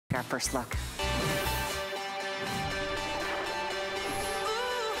our first look.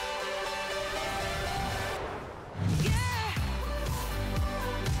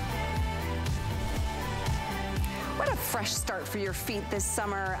 What a fresh start for your feet this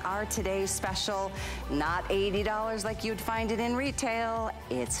summer. Our today's special, not $80 like you'd find it in retail.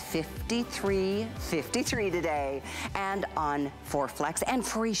 It's $53.53 today. And on FitFlop and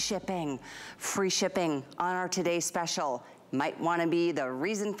free shipping. Free shipping on our today's special. Might wanna be the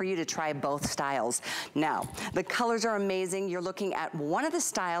reason for you to try both styles. Now, the colors are amazing. You're looking at one of the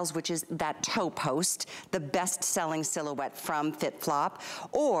styles, which is that toe post, the best-selling silhouette from FitFlop,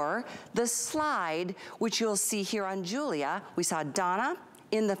 or the slide, which you'll see here on Julia. We saw Donna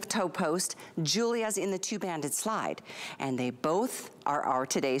in the toe post, Julia's in the two-banded slide. And they both are our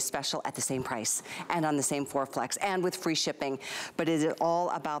today's special at the same price and on the same FitFlop and with free shipping. But it is all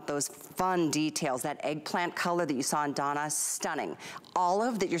about those fun details. That eggplant color that you saw on Donna, stunning.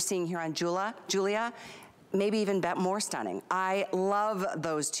 Olive that you're seeing here on Julia, maybe even more stunning. I love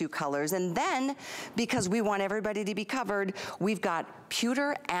those two colors. And then, because we want everybody to be covered, we've got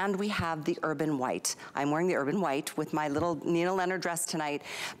pewter and we have the urban white. I'm wearing the urban white with my little Nina Leonard dress tonight,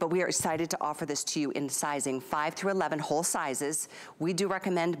 but we are excited to offer this to you in sizing 5 through 11, whole sizes. We do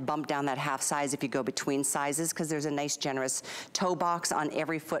recommend bump down that half size if you go between sizes, because there's a nice generous toe box on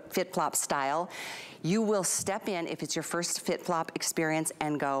every FitFlop style. You will step in if it's your first FitFlop experience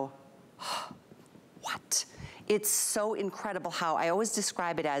and go, what? It's so incredible how, I always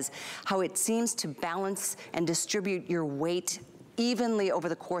describe it as how it seems to balance and distribute your weight evenly over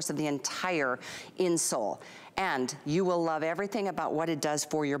the course of the entire insole. And you will love everything about what it does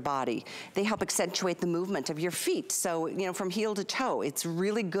for your body. They help accentuate the movement of your feet. So, you know, from heel to toe, it's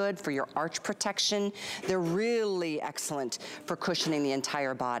really good for your arch protection. They're really excellent for cushioning the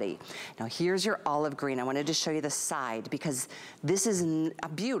entire body. Now here's your olive green. I wanted to show you the side because this is a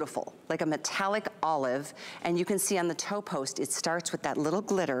beautiful, like a metallic olive. And you can see on the toe post, it starts with that little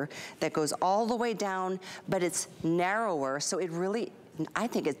glitter that goes all the way down, but it's narrower. So it really, I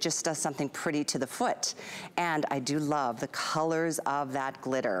think it just does something pretty to the foot. And I do love the colors of that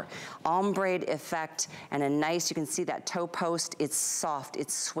glitter. Ombre effect and a nice, you can see that toe post, it's soft,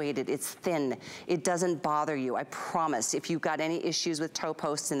 it's suede, it's thin. It doesn't bother you, I promise. If you've got any issues with toe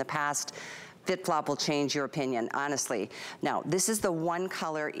posts in the past, FitFlop will change your opinion, honestly. Now, this is the one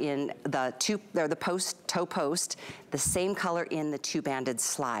color in the toe post, the same color in the two-banded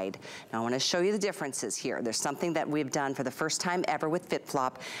slide. Now, I wanna show you the differences here. There's something that we've done for the first time ever with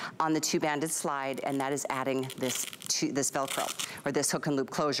FitFlop on the two-banded slide, and that is adding this Velcro, or this hook and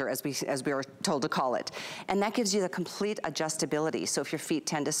loop closure, as we were told to call it. And that gives you the complete adjustability. So if your feet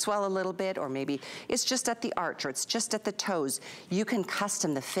tend to swell a little bit, or maybe it's just at the arch, or it's just at the toes, you can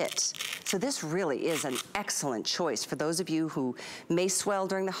custom the fit. So this really is an excellent choice for those of you who may swell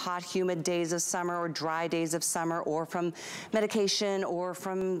during the hot, humid days of summer or dry days of summer, or from medication, or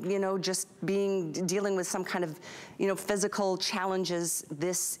from, you know, just dealing with some kind of, you know, physical challenges.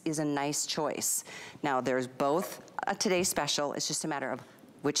 This is a nice choice. Now, there's both a today's special. It's just a matter of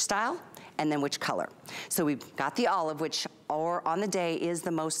which style and then which color. So we've got the olive, which or on the day is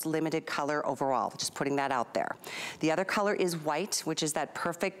the most limited color overall, just putting that out there. The other color is white, which is that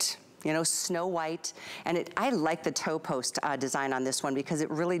perfect, you know, snow white. And I like the toe post design on this one because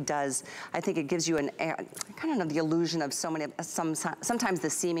it really does, I think it gives you kind of the illusion of sometimes the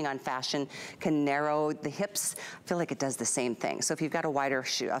seaming on fashion can narrow the hips. I feel like it does the same thing. So if you've got a wider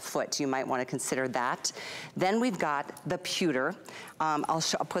foot, you might want to consider that. Then we've got the pewter. I'll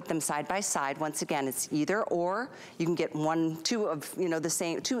put them side by side. Once again, it's either or. You can get two of, you know, the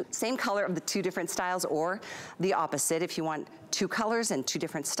same color of the two different styles, or the opposite if you want two colors and two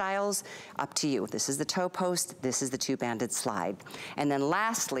different styles, up to you. This is the toe post, this is the two-banded slide. And then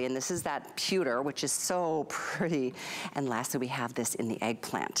lastly, and this is that pewter, which is so pretty, and lastly we have this in the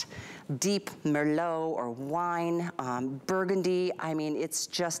eggplant. Deep Merlot or wine, burgundy, I mean, it's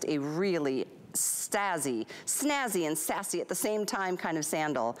just a really snazzy and sassy at the same time kind of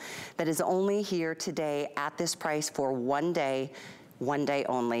sandal that is only here today at this price for one day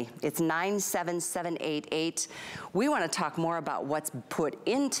only. It's 97788. We want to talk more about what's put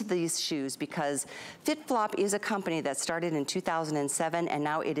into these shoes because FitFlop is a company that started in 2007 and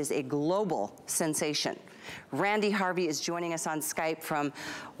now it is a global sensation. Randy Harvey is joining us on Skype from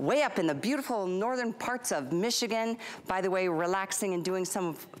way up in the beautiful northern parts of Michigan. By the way, relaxing and doing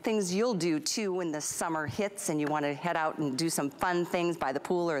some things you'll do too when the summer hits and you want to head out and do some fun things by the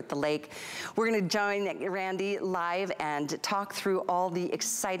pool or at the lake. We're going to join Randy live and talk through all the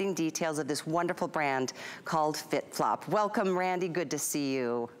exciting details of this wonderful brand called FitFlop. Welcome, Randy. Good to see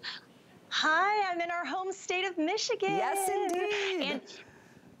you. Hi, I'm in our home state of Michigan. Yes, indeed. And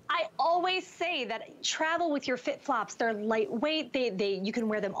I always say that travel with your FitFlops. They're lightweight. You can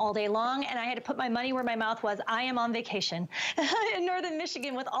wear them all day long. And I had to put my money where my mouth was. I am on vacation in Northern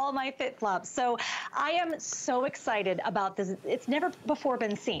Michigan with all my FitFlops. So I am so excited about this. It's never before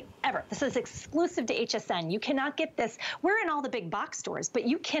been seen, ever. This is exclusive to HSN. You cannot get this. We're in all the big box stores, but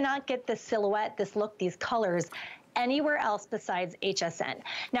you cannot get this silhouette, this look, these colors anywhere else besides HSN.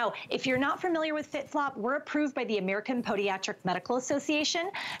 Now, if you're not familiar with FitFlop, we're approved by the American Podiatric Medical Association.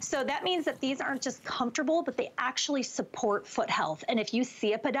 So that means that these aren't just comfortable, but they actually support foot health. And if you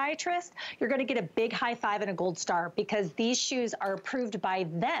see a podiatrist, you're gonna get a big high five and a gold star because these shoes are approved by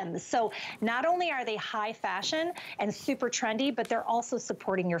them. So not only are they high fashion and super trendy, but they're also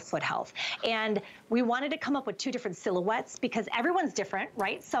supporting your foot health. And we wanted to come up with two different silhouettes because everyone's different,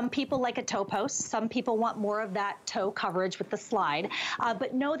 right? Some people like a toe post. Some people want more of that toe coverage with the slide,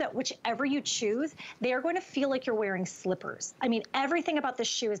 but know that whichever you choose, they are going to feel like you're wearing slippers. I mean, everything about this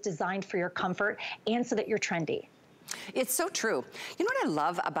shoe is designed for your comfort and so that you're trendy. It's so true. You know what I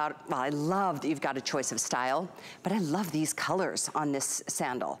love about, well, I love that you've got a choice of style, but I love these colors on this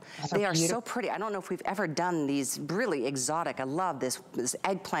sandal. They are so pretty. I don't know if we've ever done these really exotic. I love this. This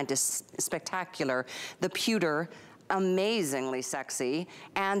eggplant is spectacular. The pewter, amazingly sexy,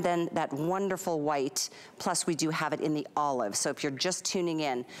 and then that wonderful white, plus we do have it in the olive. So if you're just tuning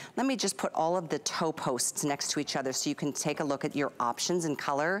in, let me just put all of the toe posts next to each other so you can take a look at your options in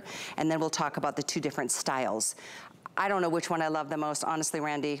color, and then we'll talk about the two different styles. I don't know which one I love the most, honestly,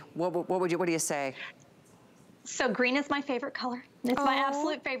 Randy. What do you say? So green is my favorite color. It's my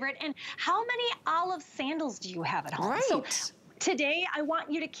absolute favorite. And how many olive sandals do you have at home? Right. So today, I want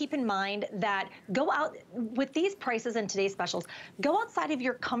you to keep in mind that go out with these prices and today's specials, go outside of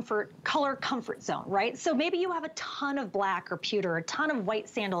your color comfort zone, right? So maybe you have a ton of black or pewter, a ton of white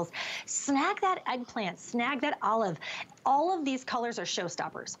sandals. Snag that eggplant, snag that olive. All of these colors are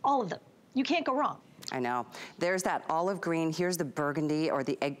showstoppers, all of them. You can't go wrong. I know. There's that olive green. Here's the burgundy or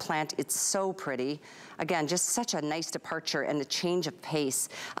the eggplant. It's so pretty. Again, just such a nice departure and a change of pace.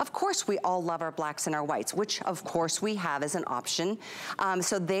 Of course, we all love our blacks and our whites, which of course we have as an option.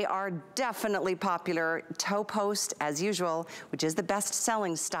 So they are definitely popular. Toe post, as usual, which is the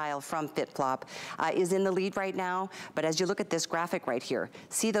best-selling style from FitFlop, is in the lead right now. But as you look at this graphic right here,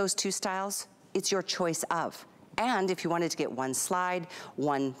 see those two styles? It's your choice of. And if you wanted to get one slide,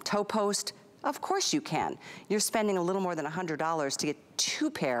 one toe post, of course you can. You're spending a little more than $100 to get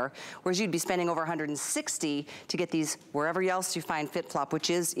two pair, whereas you'd be spending over $160 to get these wherever else you find FitFlop, which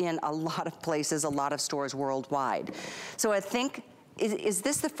is in a lot of places, a lot of stores worldwide. So I think, is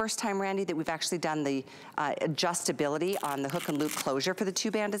this the first time, Randy, that we've actually done the adjustability on the hook and loop closure for the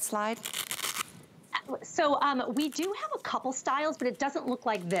two-banded slide? So we do have a couple styles, but it doesn't look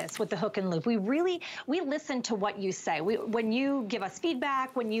like this with the hook and loop. We listen to what you say. When you give us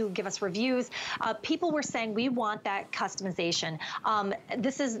feedback, when you give us reviews, people were saying we want that customization.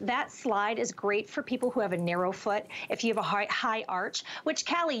 That slide is great for people who have a narrow foot. If you have a high arch, which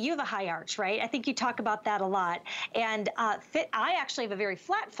Callie, you have a high arch, right? I think you talk about that a lot. And I actually have a very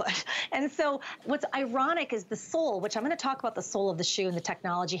flat foot. And so what's ironic is the sole, which I'm going to talk about the sole of the shoe and the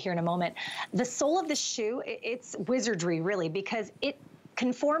technology here in a moment. The sole of the shoe, it's wizardry really, because it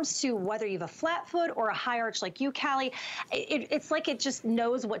conforms to whether you have a flat foot or a high arch like you, Callie. It's like it just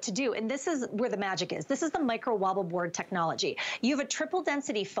knows what to do. And this is where the magic is. This is the micro wobble board technology. You have a triple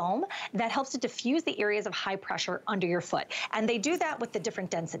density foam that helps to diffuse the areas of high pressure under your foot. And they do that with the different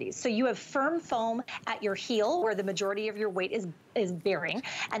densities. So you have firm foam at your heel where the majority of your weight is bearing.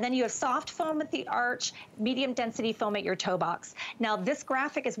 And then you have soft foam at the arch, medium density foam at your toe box. Now this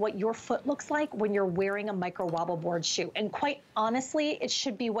graphic is what your foot looks like when you're wearing a micro wobble board shoe. And quite honestly, it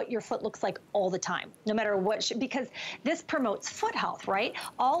should be what your foot looks like all the time, no matter what, because this promotes foot health, right?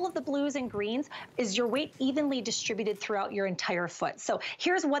 All of the blues and greens is your weight evenly distributed throughout your entire foot. So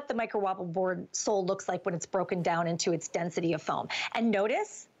here's what the micro wobble board sole looks like when it's broken down into its density of foam. And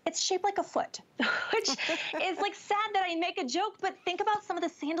notice, it's shaped like a foot, which is like sad that I make a joke, but think about some of the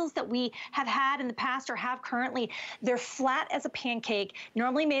sandals that we have had in the past or have currently. They're flat as a pancake,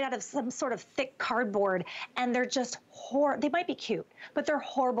 normally made out of some sort of thick cardboard, and they're just horrible. They might be cute, but they're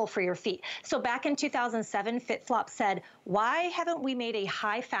horrible for your feet. So back in 2007, FitFlop said, why haven't we made a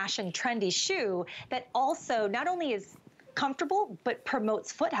high fashion trendy shoe that also not only is comfortable, but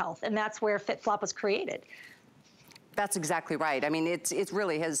promotes foot health? And that's where FitFlop was created. That's exactly right. I mean, it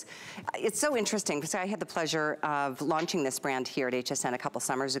really has, it's so interesting because I had the pleasure of launching this brand here at HSN a couple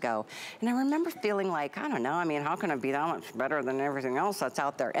summers ago. And I remember feeling like, I don't know, I mean, how can it be that much better than everything else that's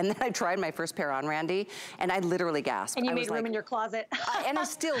out there? And then I tried my first pair on, Randy, and I literally gasped. And you made room in your closet. And I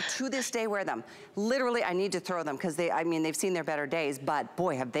still, to this day, wear them. Literally, I need to throw them because I mean, they've seen their better days, but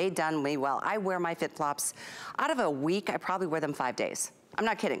boy, have they done me well. I wear my FitFlops. Out of a week, I probably wear them 5 days. I'm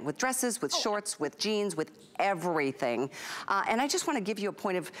not kidding, with dresses, with shorts, with jeans, with everything. And I just wanna give you a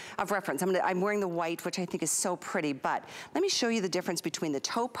point of reference. I'm wearing the white, which I think is so pretty, but let me show you the difference between the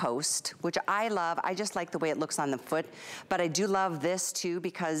toe post, which I love. I just like the way it looks on the foot, but I do love this too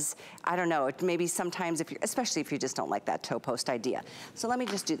because, I don't know, maybe sometimes, especially if you just don't like that toe post idea. So let me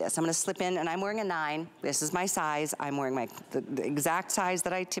just do this. I'm gonna slip in, and I'm wearing a 9. This is my size. I'm wearing the exact size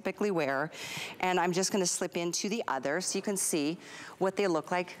that I typically wear, and I'm just gonna slip into the other so you can see what they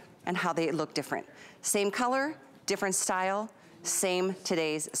look like and how they look different. Same color, different style, same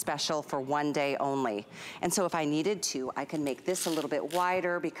today's special for one day only. And so if I needed to, I can make this a little bit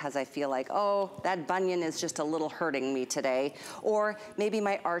wider because I feel like, oh, that bunion is just a little hurting me today. Or maybe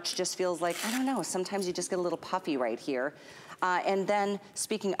my arch just feels like, I don't know, sometimes you just get a little puffy right here. And then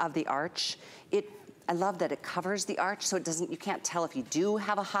speaking of the arch, I love that it covers the arch so you can't tell if you do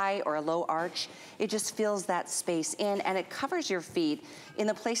have a high or a low arch. It just fills that space in, and it covers your feet in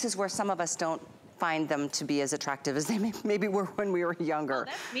the places where some of us don't find them to be as attractive as they maybe were when we were younger.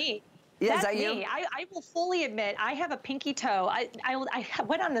 Oh, that's me. Yeah, that's is that me. you? I will fully admit I have a pinky toe. I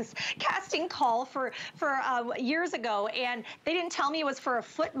went on this casting call for years ago, and they didn't tell me it was for a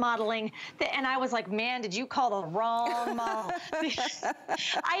foot modeling. And I was like, man, did you call the wrong model? But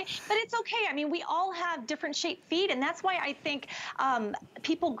it's okay. I mean, we all have different shaped feet, and that's why I think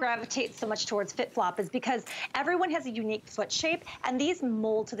people gravitate so much towards FitFlop, is because everyone has a unique foot shape, and these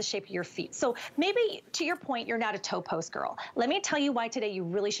mold to the shape of your feet. So maybe, to your point, you're not a toe post girl. Let me tell you why today you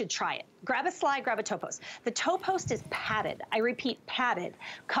really should try it. Grab a slide, grab a toe post. The toe post is padded. I repeat, padded,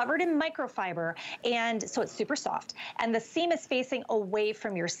 covered in microfiber, and so it's super soft. And the seam is facing away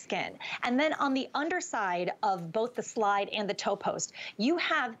from your skin. And then on the underside of both the slide and the toe post, you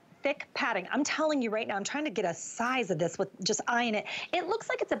have thick padding. I'm telling you right now, I'm trying to get a size of this with just eyeing it. It looks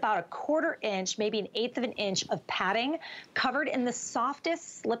like it's about a 1/4 inch, maybe 1/8 of an inch of padding covered in the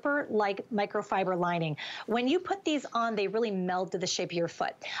softest slipper-like microfiber lining. When you put these on, they really meld to the shape of your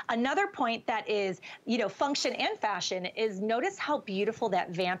foot. Another point that is, you know, function and fashion is notice how beautiful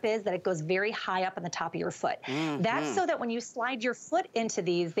that vamp is, that it goes very high up on the top of your foot. That's so that when you slide your foot into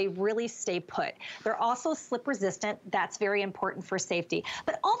these, they really stay put. They're also slip resistant. That's very important for safety.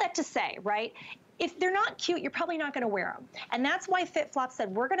 But all that to say, right? If they're not cute, you're probably not going to wear them. And that's why FitFlop said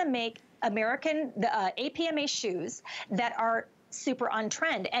we're going to make the APMA shoes that are super on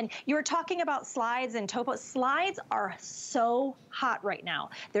trend. And you were talking about slides and toe posts. Slides are so hot right now.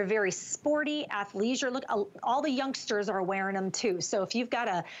 They're very sporty, athleisure. Look, all the youngsters are wearing them too. So if you've got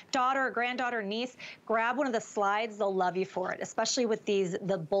a daughter, a granddaughter, niece, grab one of the slides. They'll love you for it, especially with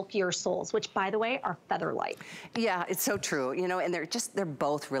the bulkier soles, which, by the way, are feather-light. Yeah, it's so true. You know, and they're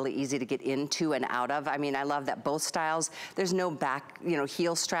both really easy to get into and out of. I mean, I love that both styles. There's no back,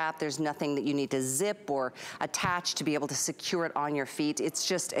 heel strap. There's nothing that you need to zip or attach to be able to secure it on your feet. It's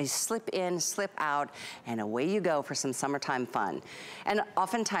just a slip in, slip out, and away you go for some summertime fun. And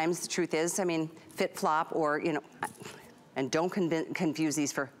oftentimes the truth is, I mean, FitFlop or, and don't confuse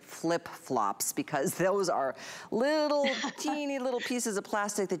these for flip-flops, because those are little teeny little pieces of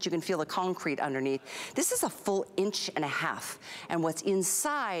plastic that you can feel the concrete underneath. This is a full 1.5 inches. And what's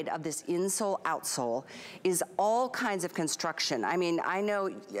inside of this insole, outsole is all kinds of construction. I mean, I know,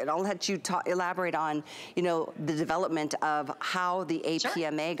 and I'll let you elaborate on, the development of how the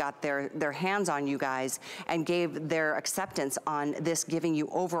APMA got their hands on you guys and gave their acceptance on this, giving you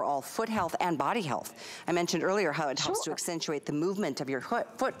overall foot health and body health. I mentioned earlier how it helps to accentuate the movement of your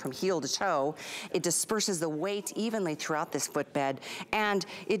foot from heel to toe. It disperses the weight evenly throughout this footbed, and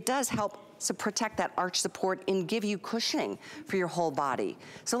it does help to protect that arch support and give you cushioning for your whole body.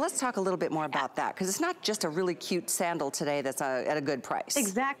 So let's talk a little bit more about that, because it's not just a really cute sandal today that's at a good price.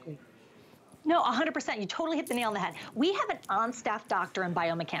 Exactly. No, 100%. You totally hit the nail on the head. We have an on-staff doctor in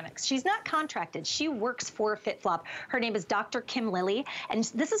biomechanics. She's not contracted. She works for FitFlop. Her name is Dr. Kim Lilly, and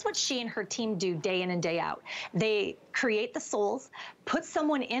this is what she and her team do day in and day out. They create the soles, put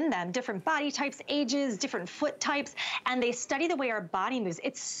someone in them, different body types, ages, different foot types, and they study the way our body moves.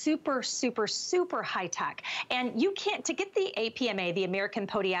 It's super, super, super high tech. And you can't, to get the APMA, the American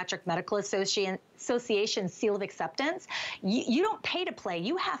Podiatric Medical Association seal of acceptance, you don't pay to play.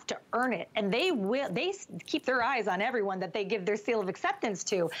 You have to earn it. And they keep their eyes on everyone that they give their seal of acceptance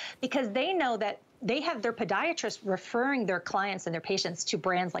to, because they know that they have their podiatrists referring their clients and their patients to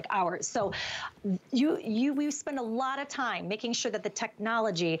brands like ours. So we spend a lot of time making sure that the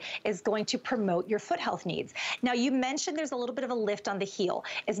technology is going to promote your foot health needs. Now, you mentioned there's a little bit of a lift on the heel.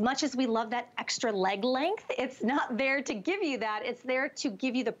 As much as we love that extra leg length, it's not there to give you that. It's there to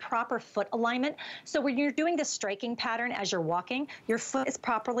give you the proper foot alignment. So when you're doing the striking pattern as you're walking, your foot is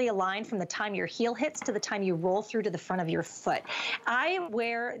properly aligned from the time your heel hits to the time you roll through to the front of your foot. I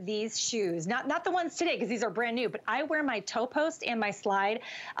wear these shoes, not the ones today because these are brand new, but I wear my toe post and my slide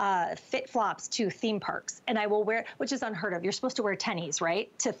FitFlops to theme parks. And I will wear, which is unheard of. You're supposed to wear tennies,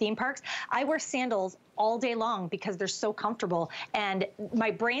 right, to theme parks. I wear sandals all day long because they're so comfortable. And my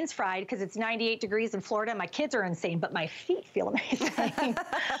brain's fried because it's 98 degrees in Florida. My kids are insane, but my feet feel amazing.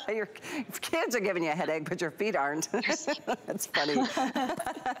 Your kids are giving you a headache, but your feet aren't. That's funny.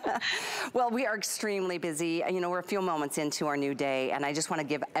 Well, we are extremely busy. You know, we're a few moments into our new day, and I just want to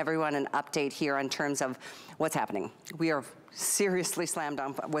give everyone an update here in terms of what's happening. We are seriously slammed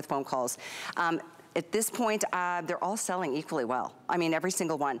on with phone calls. At this point, they're all selling equally well. I mean, every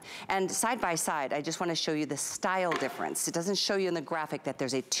single one. And side by side, I just want to show you the style difference. It doesn't show you in the graphic that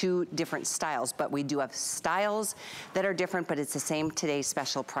there's two different styles, but we do have styles that are different, but it's the same today's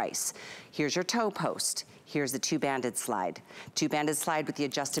special price. Here's your toe post. Here's the two-banded slide. Two-banded slide with the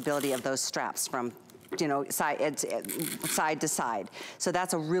adjustability of those straps from side to side. So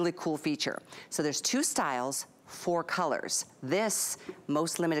that's a really cool feature. So there's two styles, 4 colors. This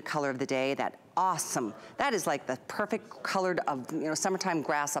most limited color of the day, that awesome, that is like the perfect colored of summertime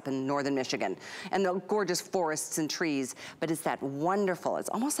grass up in northern Michigan, and the gorgeous forests and trees. But it's that wonderful, it's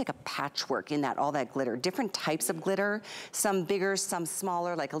almost like a patchwork in that all that glitter, different types of glitter, some bigger, some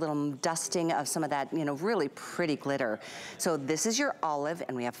smaller, like a little dusting of some of that really pretty glitter. So this is your olive,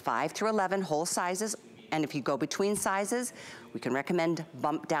 and we have 5 through 11 whole sizes. And if you go between sizes, we can recommend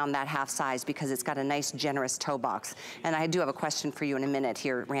bump down that half size because it's got a nice generous toe box. And I do have a question for you in a minute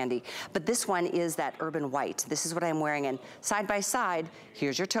here, Randy. But this one is that urban white. This is what I'm wearing, and side by side,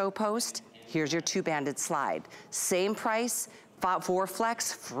 here's your toe post, here's your two-banded slide. Same price, 4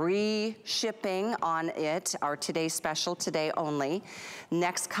 flex, free shipping on it, our today's special, today only.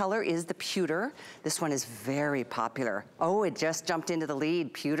 Next color is the pewter. This one is very popular. Oh, it just jumped into the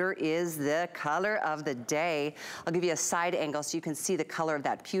lead. Pewter is the color of the day. I'll give you a side angle so you can see the color of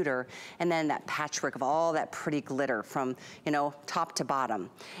that pewter, and then that patchwork of all that pretty glitter from, top to bottom.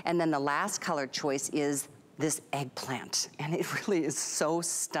 And then the last color choice is this eggplant, and it really is so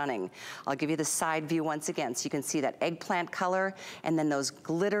stunning. I'll give you the side view once again so you can see that eggplant color, and then those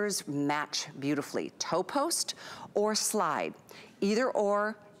glitters match beautifully. Toe post or slide, either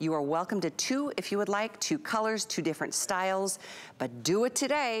or. You are welcome to 2 if you would like, 2 colors, 2 different styles, but do it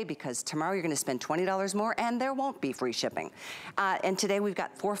today because tomorrow you're gonna spend $20 more and there won't be free shipping. And today we've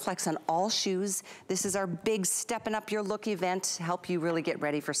got 4 flex on all shoes. This is our big stepping up your look event to help you really get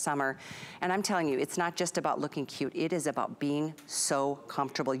ready for summer. And I'm telling you, it's not just about looking cute, it is about being so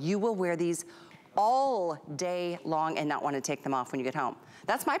comfortable. You will wear these all day long and not want to take them off when you get home.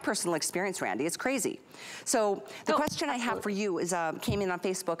 That's my personal experience, Randy. It's crazy. So the question I have for you is came in on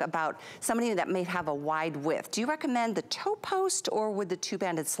Facebook about somebody that may have a wide width. Do you recommend the toe post, or would the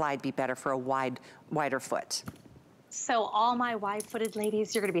two-banded slide be better for a wider foot? So all my wide-footed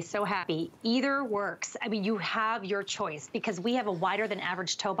ladies, you're gonna be so happy. Either works. I mean, you have your choice because we have a wider than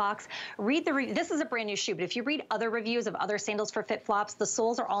average toe box. Read this is a brand new shoe, but if you read other reviews of other sandals for FitFlops, the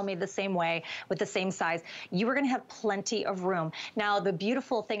soles are all made the same way with the same size. You are gonna have plenty of room. Now, the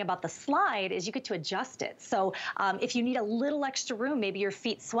beautiful thing about the slide is you get to adjust it. So if you need a little extra room, maybe your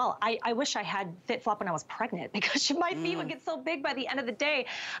feet swell. I wish I had FitFlop when I was pregnant because my feet would get so big by the end of the day.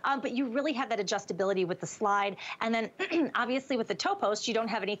 But you really have that adjustability with the slide. And then obviously with the toe post, you don't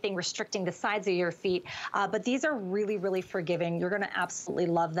have anything restricting the sides of your feet, but these are really, really forgiving. You're gonna absolutely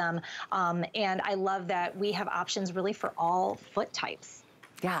love them. And I love that we have options really for all foot types.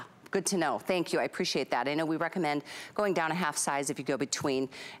 Yeah. Good to know. Thank you. I appreciate that. I know we recommend going down a half size if you go between,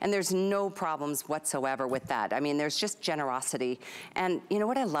 and there's no problems whatsoever with that. I mean, there's just generosity. And you know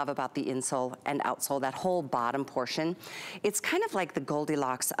what I love about the insole and outsole, that whole bottom portion? It's kind of like the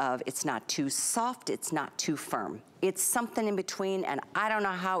Goldilocks of it's not too soft, it's not too firm. It's something in between, and I don't know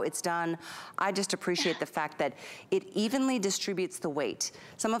how it's done. I just appreciate the fact that it evenly distributes the weight.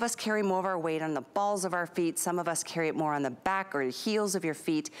 Some of us carry more of our weight on the balls of our feet. Some of us carry it more on the back or the heels of your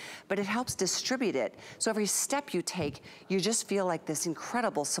feet, but it helps distribute it. So every step you take, you just feel like this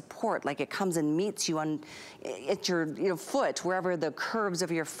incredible support, like it comes and meets you at your foot, wherever the curves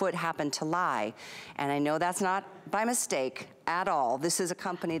of your foot happen to lie. And I know that's not by mistake at all. This is a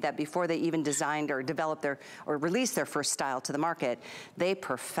company that before they even designed or developed or released their first style to the market, they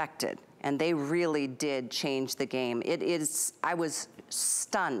perfected and they really did change the game. I was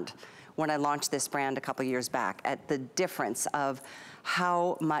stunned when I launched this brand a couple years back at the difference of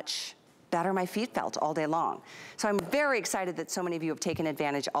how much better my feet felt all day long. So I'm very excited that so many of you have taken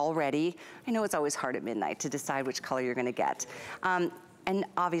advantage already. I know it's always hard at midnight to decide which color you're gonna get. And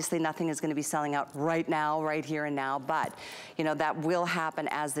obviously nothing is gonna be selling out right now, right here and now, but you know, that will happen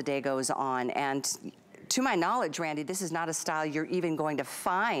as the day goes on. And to my knowledge, Randy, this is not a style you're even going to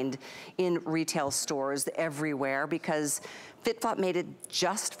find in retail stores everywhere, because FitFlop made it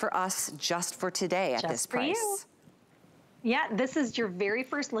just for us, just for today at this price. You. Yeah, this is your very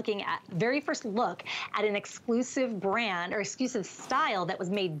first look at an exclusive brand or exclusive style that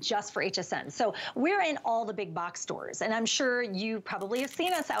was made just for HSN. So we're in all the big box stores, and I'm sure you probably have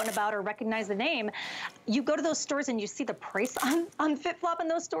seen us out and about or recognize the name. You go to those stores and you see the price on FitFlop in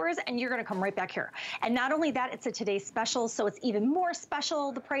those stores, and you're gonna come right back here. And not only that, it's a today's special, so it's even more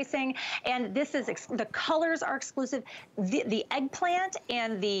special, the pricing. And this is, the colors are exclusive. The eggplant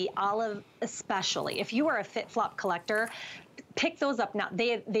and the olive especially. If you are a FitFlop collector, pick those up now.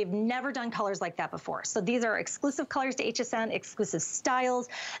 They've never done colors like that before. So these are exclusive colors to HSN, exclusive styles.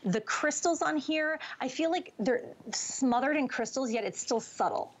 The crystals on here, I feel like they're smothered in crystals, yet it's still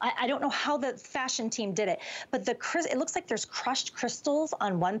subtle. I don't know how the fashion team did it, but it looks like there's crushed crystals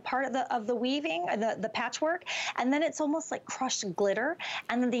on one part of the weaving, the patchwork, and then it's almost like crushed glitter.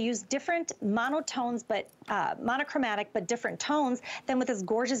 And then they use different monotones, but monochromatic, but different tones, then with this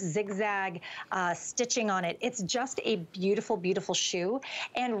gorgeous zigzag stitching on it. It's just a beautiful, beautiful shoe,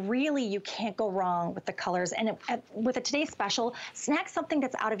 and really you can't go wrong with the colors. And with a today's special, snag something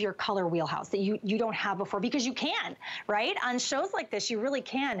that's out of your color wheelhouse that you don't have before, because you can, right? On shows like this, you really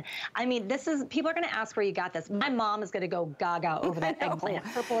can. I mean, people are gonna ask where you got this. My mom is gonna go gaga over that eggplant.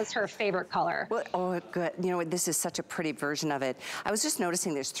 Purple is her favorite color. Well, oh, good. You know, this is such a pretty version of it. I was just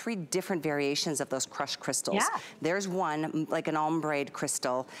noticing there's 3 different variations of those crushed crystals. Yeah. There's one, like an ombre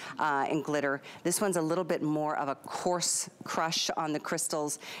crystal in glitter. This one's a little bit more of a coarse crush on the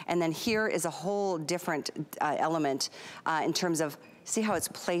crystals. And then here is a whole different element in terms of, see how it's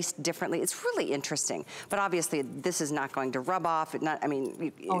placed differently? It's really interesting. But obviously, this is not going to rub off.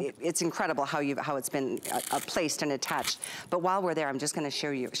 It's incredible how it's been placed and attached. But while we're there, I'm just gonna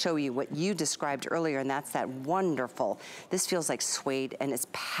show you what you described earlier, and that's that wonderful, this feels like suede, and it's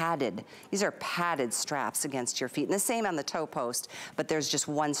padded. These are padded straps against your feet. And the same on the toe post, but there's just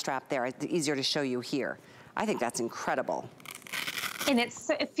one strap there. It's easier to show you here. I think that's incredible. And it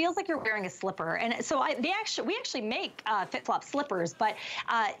feels like you're wearing a slipper. And so we actually make FitFlop slippers, but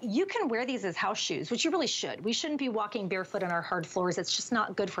you can wear these as house shoes, which you really should. We shouldn't be walking barefoot on our hard floors. It's just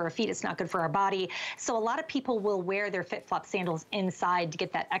not good for our feet. It's not good for our body. So a lot of people will wear their FitFlop sandals inside to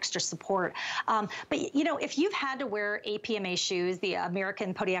get that extra support. But you know, if you've had to wear APMA shoes, the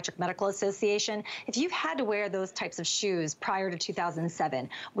American Podiatric Medical Association, if you've had to wear those types of shoes prior to 2007,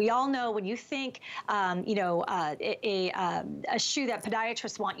 we all know when you think, you know, a shoe that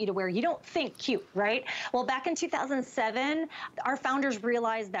podiatrists want you to wear, you don't think cute, right? Well, back in 2007, our founders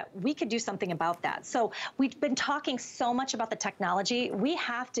realized that we could do something about that. So we've been talking so much about the technology. We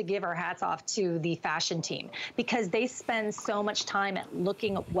have to give our hats off to the fashion team, because they spend so much time at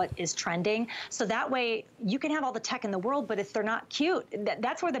looking at what is trending. So that way you can have all the tech in the world, but if they're not cute,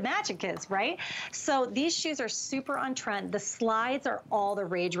 that's where the magic is, right? So these shoes are super on trend. The slides are all the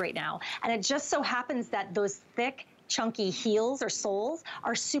rage right now. And it just so happens that those thick, chunky heels or soles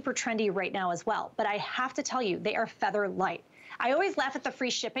are super trendy right now as well. But I have to tell you, they are feather light. I always laugh at the free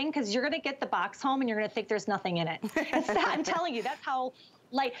shipping, because you're gonna get the box home and you're gonna think there's nothing in it. I'm telling you, that's how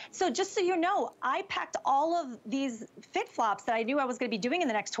light. So just so you know, I packed all of these FitFlops that I knew I was gonna be doing in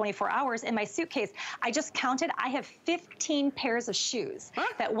the next 24 hours in my suitcase. I just counted, I have 15 pairs of shoes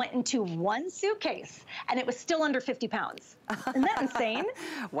that went into one suitcase, and it was still under 50 pounds. Isn't that insane?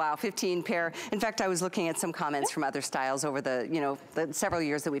 Wow, 15 pair. In fact, I was looking at some comments from other styles over the, you know, the several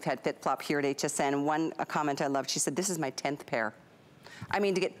years that we've had FitFlop here at HSN. A comment I loved, she said, this is my 10th pair. I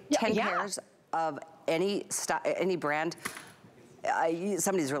mean, to get 10 pairs of any brand,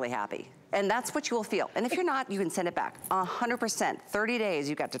 somebody's really happy. And that's what you will feel. And if you're not, you can send it back. 100%, 30 days,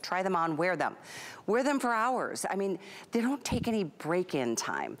 you got to try them on, wear them. Wear them for hours. I mean, they don't take any break-in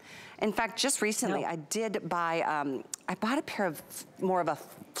time. In fact, just recently, I did buy, I bought a pair of more of a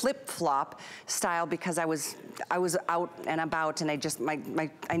flip-flop style, because I was out and about, and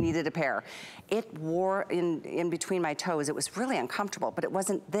I needed a pair. It wore in between my toes. It was really uncomfortable, but it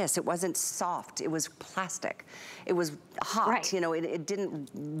wasn't this. It wasn't soft. It was plastic. It was hot. You know, it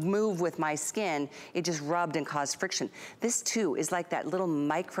didn't move with my skin. It just rubbed and caused friction. This too is like that little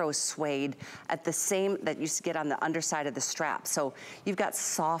micro suede at the same that you used to get on the underside of the strap. So you've got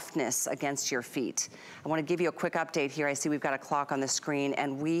softness firmness against your feet. I wanna give you a quick update here. I see we've got a clock on the screen,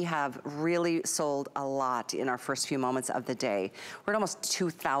 and we have really sold a lot in our first few moments of the day. We're at almost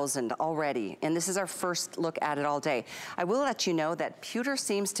 2,000 already, and this is our first look at it all day. I will let you know that pewter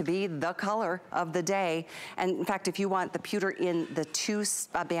seems to be the color of the day, and in fact, if you want the pewter in the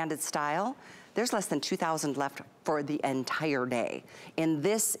two-banded style, there's less than 2,000 left for the entire day. In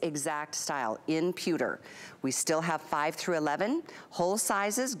this exact style, in pewter, we still have 5 through 11, whole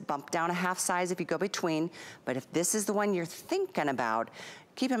sizes, bump down a half size if you go between, but if this is the one you're thinking about,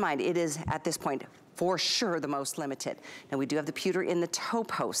 keep in mind, it is, at this point, for sure the most limited. Now we do have the pewter in the toe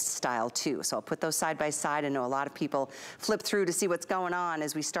post style too, so I'll put those side by side. I know a lot of people flip through to see what's going on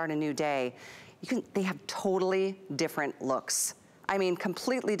as we start a new day. They have totally different looks. I mean,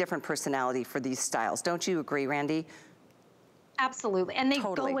 completely different personality for these styles. Don't you agree, Randy? Absolutely, and they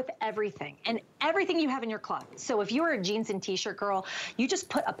go with everything, and everything you have in your closet. So if you're a jeans and t-shirt girl, you just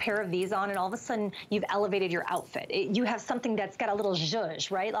put a pair of these on and all of a sudden you've elevated your outfit. You have something that's got a little zhuzh,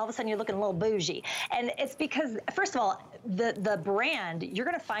 right? All of a sudden you're looking a little bougie. And it's because, first of all, the brand, you're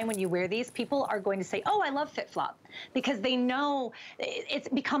gonna find when you wear these, people are going to say, oh, I love FitFlop, because they know it's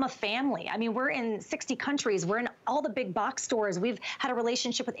become a family. I mean, we're in 60 countries. We're in all the big box stores. We've had a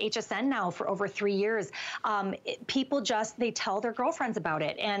relationship with HSN now for over 3 years. People just, they tell their girlfriends about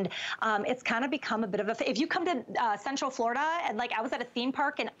it. And it's kind of become a bit of a, if you come to Central Florida, and like I was at a theme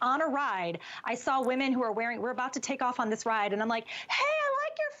park and on a ride, I saw women who are wearing, we're about to take off on this ride, and I'm like, hey, I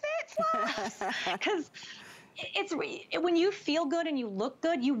like your FitFlops. Because it's when you feel good and you look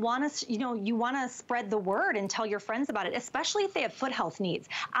good, you want to, you want to spread the word and tell your friends about it, especially if they have foot health needs.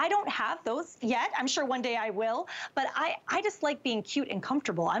 I don't have those yet. I'm sure one day I will, but I just like being cute and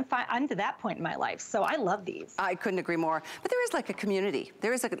comfortable. I'm to that point in my life, so I love these. I couldn't agree more. But there is like a community.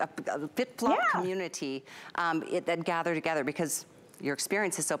 There is a FitFlop community that gather together because your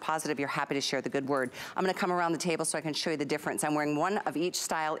experience is so positive, you're happy to share the good word. I'm gonna come around the table so I can show you the difference. I'm wearing one of each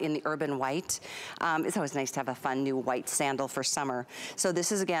style in the urban white. It's always nice to have a fun new white sandal for summer. So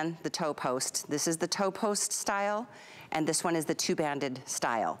this is, again, the toe post. This is the toe post style, and this one is the two-banded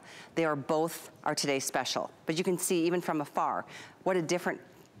style. They are both today's special. But you can see, even from afar, what a different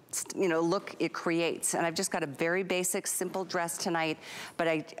look it creates. And I've just got a very basic, simple dress tonight, but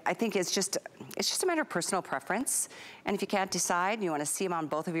I think it's just a matter of personal preference. And if you can't decide, you wanna see them on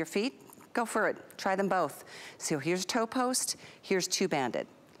both of your feet, go for it, try them both. So here's toe post, here's two-banded.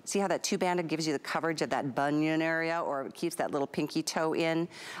 See how that two-banded gives you the coverage of that bunion area, or it keeps that little pinky toe in?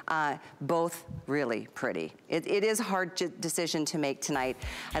 Both really pretty. It is a hard decision to make tonight.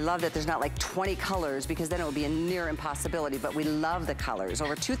 I love that there's not like 20 colors, because then it would be a near impossibility, but we love the colors.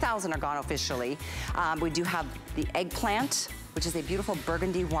 Over 2,000 are gone officially. We do have the eggplant, which is a beautiful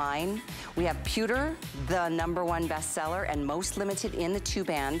burgundy wine. We have pewter, the #1 bestseller and most limited in the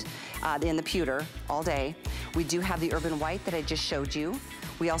two-band, in the pewter all day. We do have the urban white that I just showed you.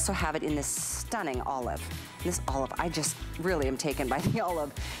 We also have it in this stunning olive. This olive, I just really am taken by the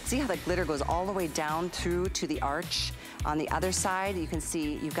olive. See how the glitter goes all the way down through to the arch? On the other side, you can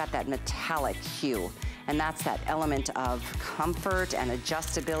see you've got that metallic hue. And that's that element of comfort and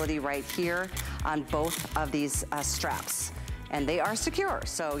adjustability right here on both of these straps. And they are secure,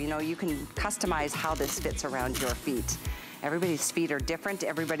 so you can customize how this fits around your feet. Everybody's feet are different.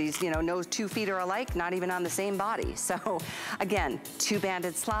 Everybody's, no 2 feet are alike, not even on the same body. So again,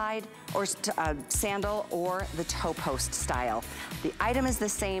 two-banded slide or sandal, or the toe post style. The item is the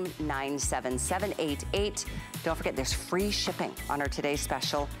same, 97788. Don't forget, there's free shipping on our today's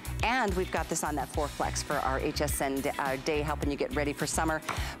special. And we've got this on that 4Flex for our HSN day, helping you get ready for summer.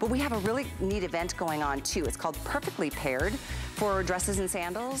 But we have a really neat event going on too. It's called Perfectly Paired for dresses and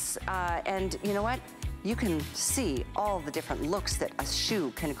sandals. And you know what? You can see all the different looks that a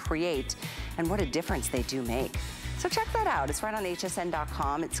shoe can create and what a difference they do make. So check that out. It's right on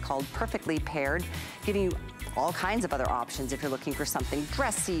hsn.com. It's called Perfectly Paired, giving you all kinds of other options if you're looking for something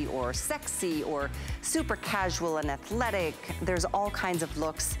dressy or sexy or super casual and athletic. There's all kinds of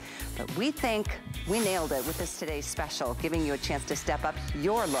looks, but we think we nailed it with this today's special, giving you a chance to step up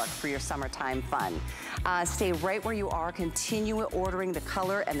your look for your summertime fun. Stay right where you are. Continue ordering the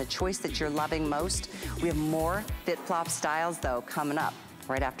color and the choice that you're loving most. We have more FitFlop styles, though, coming up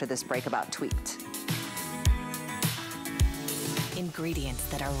right after this break about Tweaked. Ingredients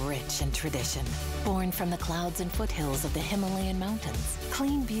that are rich in tradition, born from the clouds and foothills of the Himalayan mountains.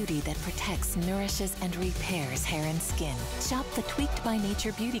 Clean beauty that protects, nourishes, and repairs hair and skin. Shop the Tweaked by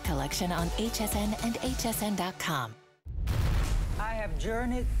Nature Beauty Collection on HSN and hsn.com. I have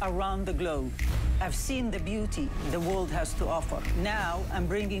journeyed around the globe. I've seen the beauty the world has to offer. Now I'm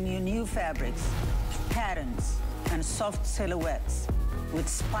bringing you new fabrics, patterns, and soft silhouettes with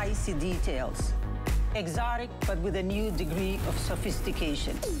spicy details. Exotic, but with a new degree of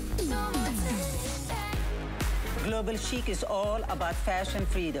sophistication. Global chic is all about fashion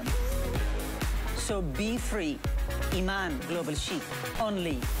freedom. So be free. Iman Global Chic,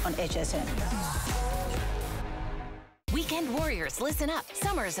 only on HSN. Weekend warriors, listen up.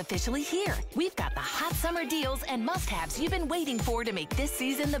 Summer is officially here. We've got the hot summer deals and must-haves you've been waiting for to make this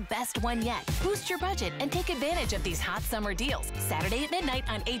season the best one yet. Boost your budget and take advantage of these hot summer deals. Saturday at midnight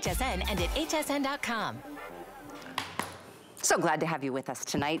on HSN and at hsn.com. So glad to have you with us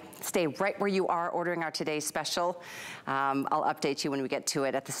tonight. Stay right where you are ordering our today's special. I'll update you when we get to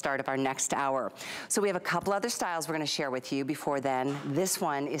it at the start of our next hour. So we have a couple other styles we're gonna share with you before then. This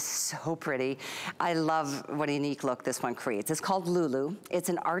one is so pretty. I love what a unique look this one creates. It's called Lulu. It's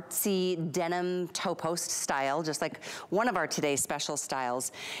an artsy denim toe post style, just like one of our today's special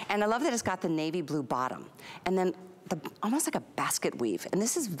styles. And I love that it's got the navy blue bottom. And then almost like a basket weave. And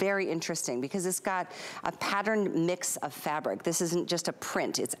this is very interesting because it's got a patterned mix of fabric. This isn't just a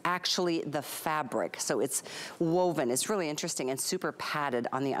print, it's actually the fabric. So it's woven, it's really interesting and super padded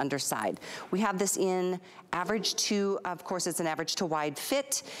on the underside. We have this in average to, of course it's an average to wide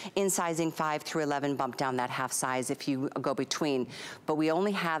fit, in sizing 5 through 11, bump down that half size if you go between. But we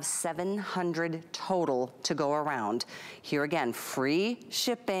only have 700 total to go around. Here again, free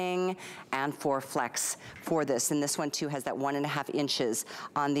shipping and 4 flex for this. And this one too has that 1.5 inches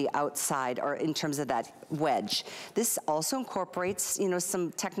on the outside, or in terms of that wedge. This also incorporates, you know,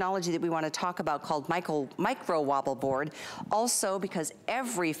 some technology that we want to talk about called micro wobble board. Also, because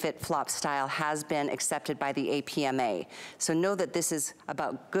every FitFlop style has been accepted by the APMA. So know that this is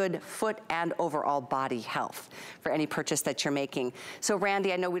about good foot and overall body health for any purchase that you're making. So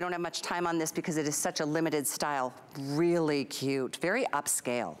Randy, I know we don't have much time on this because it is such a limited style. Really cute, very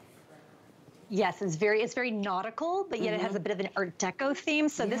upscale. Yes, it's very nautical, but yet it has a bit of an Art Deco theme.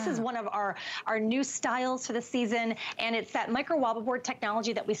 So this is one of our new styles for the season, and it's that micro wobble board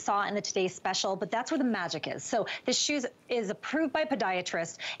technology that we saw in the today's special, but that's where the magic is. So this shoe is approved by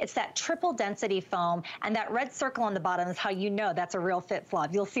podiatrists. It's that triple density foam, and that red circle on the bottom is how you know that's a real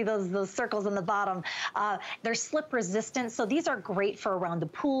FitFlop. You'll see those circles on the bottom. They're slip resistant, so these are great for around the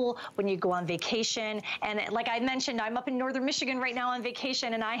pool, when you go on vacation. And like I mentioned, I'm up in northern Michigan right now on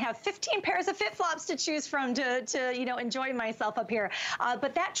vacation, and I have 15 pairs of FitFlops to choose from to you know, enjoy myself up here.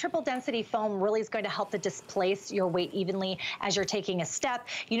 But that triple density foam really is going to help to displace your weight evenly as you're taking a step.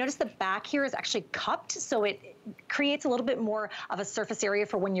 You notice the back here is actually cupped, so it creates a little bit more of a surface area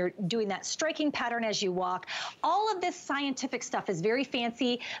for when you're doing that striking pattern as you walk. All of this scientific stuff is very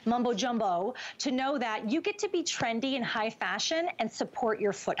fancy mumbo jumbo to know that you get to be trendy and high fashion and support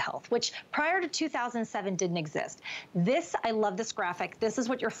your foot health, which prior to 2007 didn't exist. This, I love this graphic. This is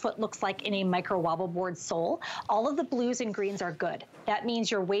what your foot looks like in a micro wobble board sole. All of the blues and greens are good. That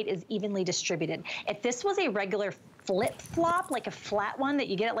means your weight is evenly distributed. If this was a regular flip-flop, like a flat one that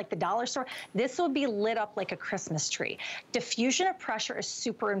you get at like the dollar store, this will be lit up like a Christmas tree. Diffusion of pressure is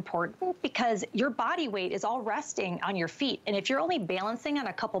super important because your body weight is all resting on your feet. And if you're only balancing on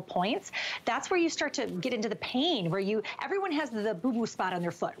a couple points, that's where you start to get into the pain where everyone has the boo-boo spot on their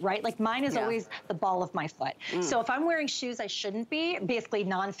foot, right? Like mine is always the ball of my foot. So if I'm wearing shoes I shouldn't be, basically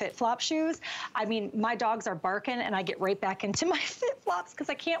non-FitFlop shoes, I mean, my dogs are barking and I get right back into my FitFlops because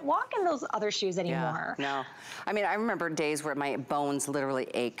I can't walk in those other shoes anymore. No, I mean, I remember days where my bones literally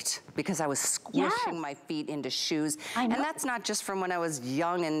ached because I was squishing my feet into shoes. And that's not just from when I was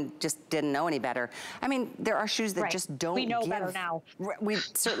young and just didn't know any better. I mean, there are shoes that just don't give. We know better now. We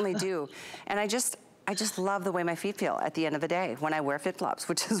certainly do. And I just love the way my feet feel at the end of the day when I wear FitFlops,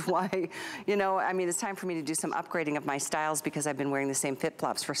 which is why, you know, I mean, it's time for me to do some upgrading of my styles because I've been wearing the same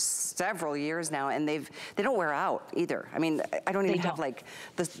FitFlops for several years now, and they don't wear out either. I mean, I don't even have like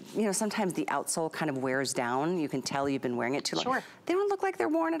the, you know, sometimes the outsole kind of wears down. You can tell you've been wearing it too long. They don't look like they're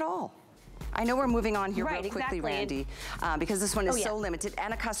worn at all. I know we're moving on here real quickly, Randy, because this one is so limited,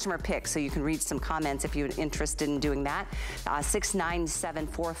 and a customer pick, so you can read some comments if you're interested in doing that.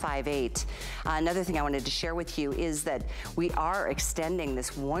 697458. Another thing I wanted to share with you is that we are extending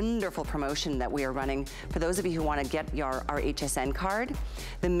this wonderful promotion that we are running for those of you who want to get our HSN card.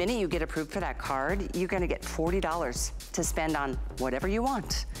 The minute you get approved for that card, you're going to get $40 to spend on whatever you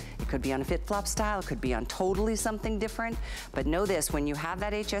want. It could be on a FitFlop style, it could be on totally something different, but know this, when you have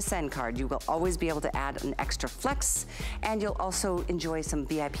that HSN card, you will always be able to add an extra flex, and you'll also enjoy some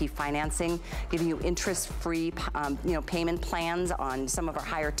VIP financing, giving you interest-free you know, payment plans on some of our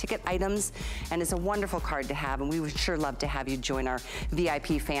higher ticket items, and it's a wonderful card to have, and we would sure love to have you join our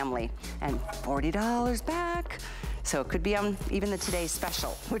VIP family. And $40 back. So it could be on even the today's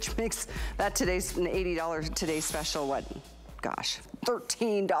special, which makes that today's an $80 today's special, what? gosh,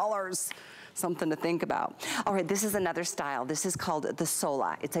 $13. Something to think about. All right, this is another style. This is called the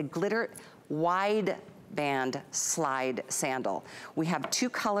Sola. It's a glitter wide band slide sandal. We have two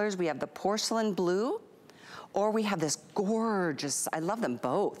colors. We have the porcelain blue, or we have this gorgeous, I love them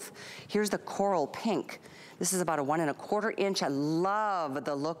both. Here's the coral pink. This is about a 1 1/4 inch. I love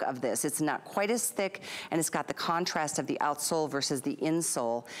the look of this. It's not quite as thick, and it's got the contrast of the outsole versus the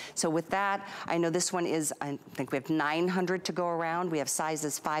insole. So with that, I know this one is, I think we have 900 to go around. We have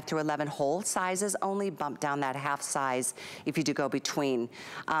sizes 5 through 11, whole sizes only. Bump down that half size if you do go between.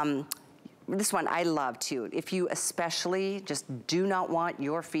 This one I love too. If you especially just do not want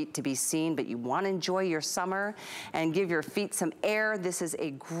your feet to be seen, but you want to enjoy your summer and give your feet some air, this is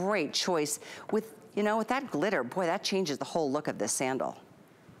a great choice. With, you know, with that glitter, boy, that changes the whole look of this sandal.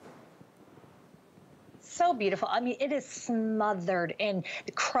 So beautiful. I mean, it is smothered in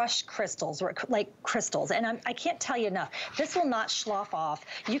crushed crystals, or like crystals. And I can't tell you enough. This will not slough off.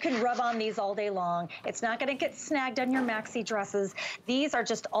 You can rub on these all day long. It's not going to get snagged on your maxi dresses. These are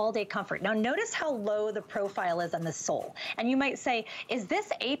just all day comfort. Now, notice how low the profile is on the sole. And you might say, is this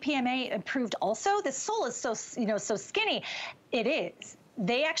APMA improved also? The sole is so, you know, so skinny. It is.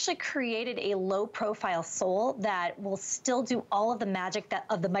 They actually created a low profile sole that will still do all of the magic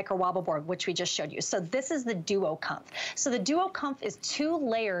of the micro wobble board, which we just showed you. So this is the Duo Comf. So the Duo Comf is 2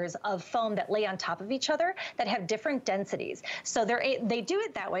 layers of foam that lay on top of each other that have different densities. So they do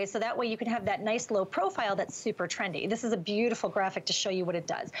it that way, so that way you can have that nice low profile that's super trendy. This is a beautiful graphic to show you what it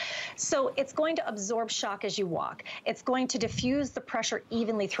does. So it's going to absorb shock as you walk. It's going to diffuse the pressure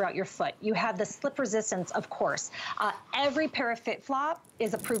evenly throughout your foot. You have the slip resistance, of course. Every pair of FitFlop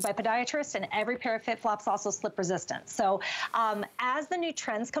is approved by podiatrists, and every pair of FitFlops also slip resistant. So as the new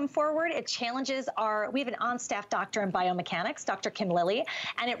trends come forward, it challenges we have an on-staff doctor in biomechanics, Dr. Kim Lilly,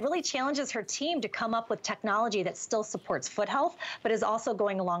 and it really challenges her team to come up with technology that still supports foot health, but is also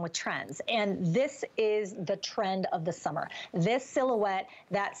going along with trends. And this is the trend of the summer. This silhouette,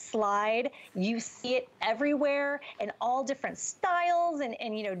 that slide, you see it everywhere in all different styles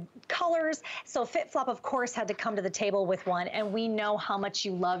and you know, colors. So FitFlop, of course, had to come to the table with one, and we know how much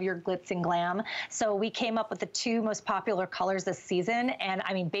you love your glitz and glam. So we came up with the 2 most popular colors this season, and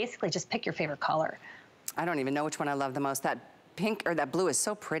I mean, basically just pick your favorite color. I don't even know which one I love the most. That pink or that blue is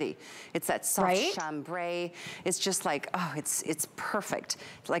so pretty. It's that soft chambray. It's just like, oh, it's perfect.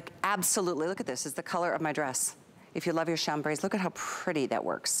 Like, absolutely, look at this. It's the color of my dress. If you love your chambrays, look at how pretty that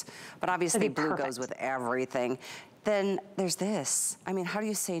works. But obviously blue goes with everything. Then there's this. I mean, how do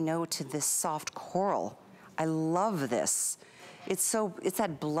you say no to this soft coral? I love this. It's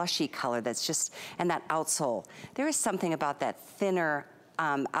that blushy color that's just, and that outsole. There is something about that thinner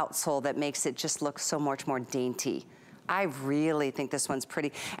outsole that makes it just look so much more dainty. I really think this one's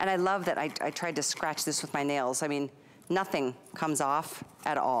pretty. And I love that I tried to scratch this with my nails. I mean, nothing comes off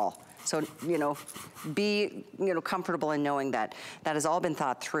at all. So, you know, be, you know, comfortable in knowing that that has all been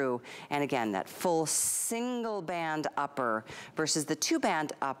thought through. And again, that full single band upper versus the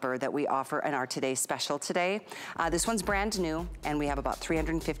 2-band upper that we offer in our today's special today. This one's brand new, and we have about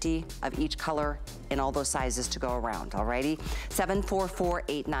 350 of each color in all those sizes to go around, alrighty?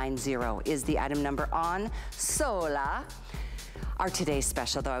 744890 is the item number on Sola. Our today's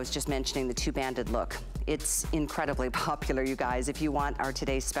special, though, I was just mentioning the 2-banded look. It's incredibly popular, you guys. If you want our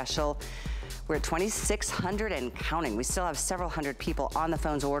today's special, we're at 2,600 and counting. We still have several hundred people on the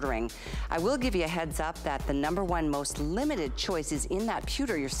phones ordering. I will give you a heads up that the #1 most limited choice is in that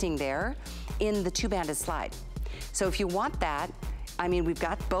pewter you're seeing there in the 2-banded slide. So if you want that, I mean, we've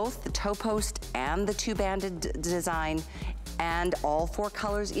got both the toe post and the 2-banded design and all 4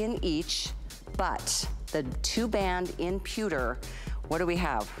 colors in each, but the 2-band in pewter, what do we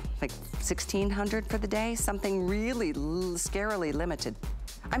have? Like 1,600 for the day? Something really scarily limited.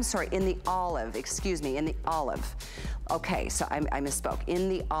 I'm sorry, in the olive, excuse me, in the olive. Okay, so I misspoke. In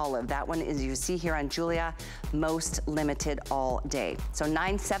the olive, that one is, you see here on Julia, most limited all day. So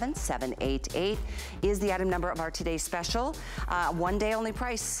 97788 is the item number of our today's special. 1 day only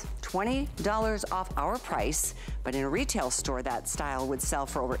price, $20 off our price, but in a retail store, that style would sell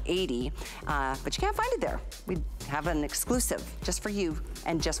for over $80, but you can't find it there. We have an exclusive just for you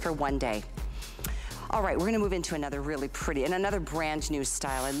and just for 1 day. All right, we're gonna move into another really pretty and another brand new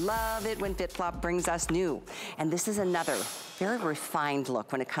style. I love it when FitFlop brings us new. And this is another very refined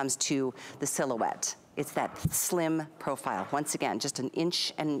look when it comes to the silhouette. It's that slim profile. Once again, just an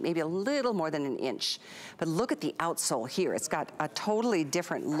inch and maybe a little more than an inch. But look at the outsole here. It's got a totally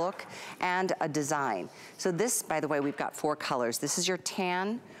different look and a design. So this, by the way, we've got 4 colors. This is your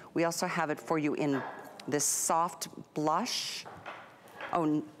tan. We also have it for you in this soft blush.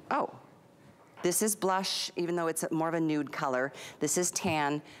 Oh. This is blush, even though it's more of a nude color. This is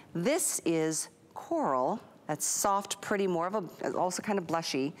tan. This is coral. That's soft, pretty, more of a, also kind of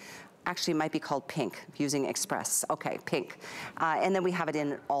blushy. Actually, it might be called pink, using Express. Okay, pink. And then we have it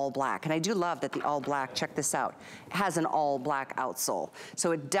in all black. And I do love that the all black, check this out, has an all black outsole.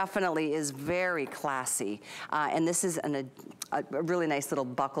 So it definitely is very classy. And this is a really nice little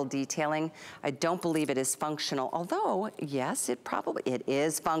buckle detailing. I don't believe it is functional, although, yes, it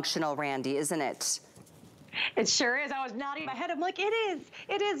is functional, Randy, isn't it? It sure is. I was nodding my head. I'm like, it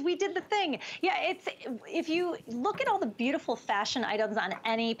is. We did the thing. Yeah, if you look at all the beautiful fashion items on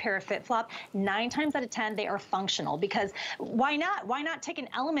any pair of FitFlop, 9 times out of 10, they are functional, because why not? Why not take an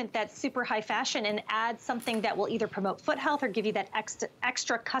element that's super high fashion and add something that will either promote foot health or give you that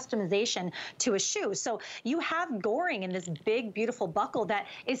extra customization to a shoe? So you have goring in this big, beautiful buckle that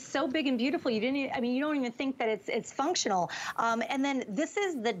is so big and beautiful. You don't even think that it's functional. And then this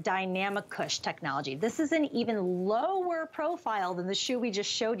is the dynamic cush technology. This is an even lower profile than the shoe we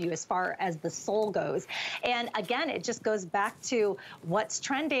just showed you as far as the sole goes. And again, it just goes back to what's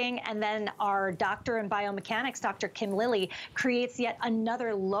trending. And then our doctor in biomechanics, Dr. Kim Lilly, creates yet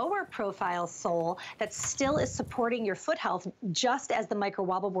another lower profile sole that still is supporting your foot health, just as the micro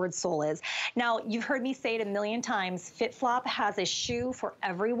wobble board sole is. Now, you've heard me say it a million times, FitFlop has a shoe for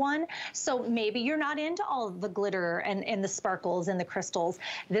everyone. So maybe you're not into all of the glitter and the sparkles and the crystals.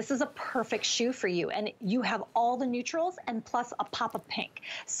 This is a perfect shoe for you. And you have all the neutrals and plus a pop of pink.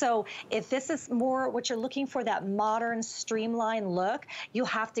 So if this is more what you're looking for, that modern streamlined look, you'll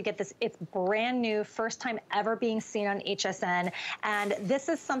have to get this. It's brand new, first time ever being seen on HSN. And this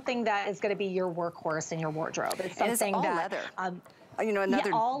is something that is going to be your workhorse in your wardrobe. It's something all that... leather. You know,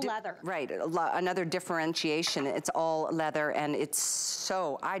 another all leather. Right, another differentiation. It's all leather, and it's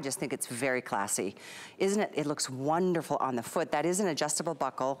so, I just think it's very classy. Isn't it? It looks wonderful on the foot. That is an adjustable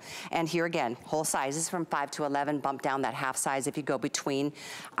buckle. And here again, whole sizes from 5 to 11, bump down that half size if you go between.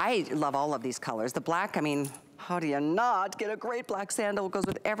 I love all of these colors. The black, I mean, how do you not get a great black sandal? It goes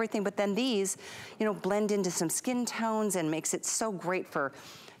with everything. But then these, you know, blend into some skin tones and makes it so great for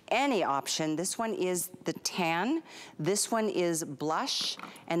any option. This one is the tan, this one is blush,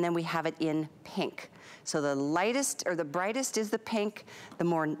 and then we have it in pink. So the lightest or the brightest is the pink, the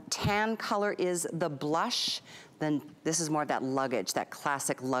more tan color is the blush, then this is more of that luggage, that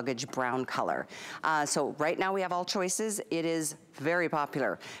classic luggage brown color. So right now we have all choices. It is very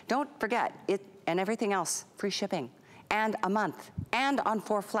popular. Don't forget, it and everything else, free shipping. And a month, and on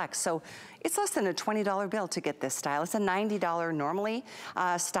 4 Flex. So it's less than a $20 bill to get this style. It's a $90 normally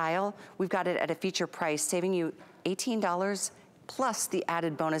style. We've got it at a feature price, saving you $18 plus the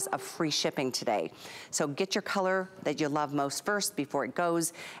added bonus of free shipping today. So get your color that you love most first before it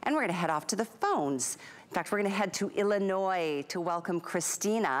goes, and we're gonna head off to the phones. In fact, we're gonna head to Illinois to welcome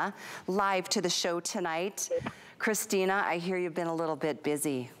Christina live to the show tonight. Christina, I hear you've been a little bit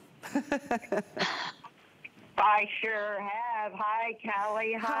busy. I sure have. Hi,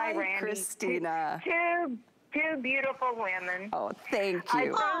 Kelly. Hi, Randy. Christina. Two beautiful women. Oh, thank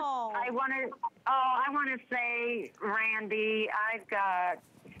you. I want to say, Randy, I've got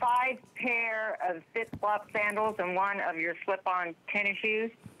 5 pair of FitFlop sandals and 1 of your slip-on tennis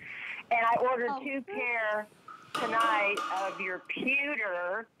shoes, and I ordered 2 pair tonight of your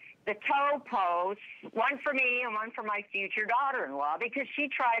pewter. The toe posts, 1 for me and 1 for my future daughter-in-law, because she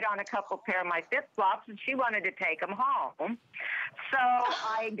tried on a couple pair of my FitFlops and she wanted to take them home. So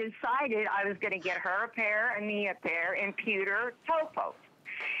I decided I was going to get her a pair and me a pair in pewter toe posts.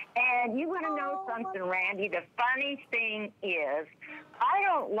 And you want to know something, Randy? The funny thing is, I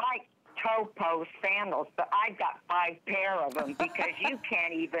don't like toe post sandals, but I've got 5 pair of them because you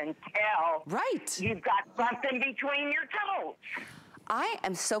can't even tell. Right. You've got something between your toes. I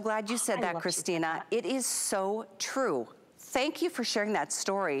am so glad you said that, Christina. It is so true. Thank you for sharing that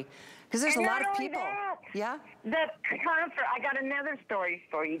story, because there's a lot of people. Yeah? The comfort, I got another story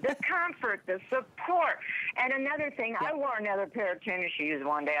for you. The comfort, the support. And another thing, I wore another pair of tennis shoes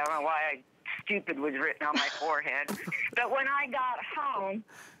one day. I don't know why stupid was written on my forehead. But when I got home,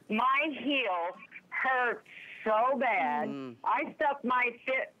 my heel hurt so bad. I stuck my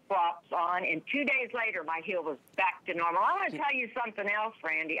FitFlops on, and 2 days later, my heel was back to normal. I want to tell you something else,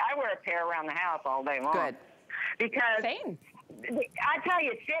 Randy. I wear a pair around the house all day long. Good. Because I tell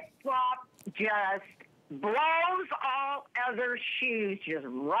you, FitFlop just blows all other shoes just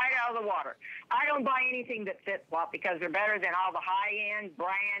right out of the water. I don't buy anything but FitFlop because they're better than all the high-end,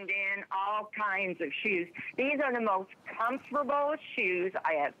 brand-in, all kinds of shoes. These are the most comfortable shoes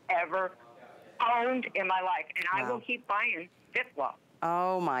I have ever owned in my life, and I will keep buying FitFlop.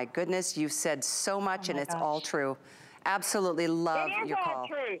 Oh my goodness, you said so much, and it's all true. Absolutely love your call. It is all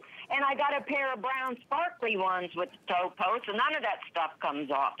true. And I got a pair of brown sparkly ones with toe posts, and none of that stuff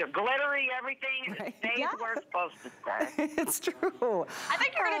comes off. They're glittery, everything. It stays where it's supposed to stay. It's true. I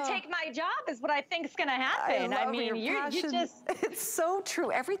think you're going to take my job is what I think is going to happen. I mean, you just... It's so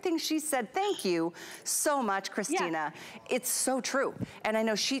true. Everything she said, thank you so much, Christina. Yeah. It's so true. And I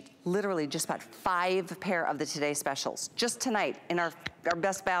know she literally just bought 5 pair of the Today Specials just tonight in our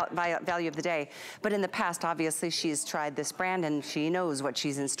best value of the day. But in the past, obviously, she's tried this brand and she knows what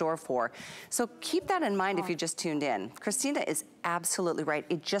she's in store for. So keep that in mind if you just tuned in. Christina is absolutely right.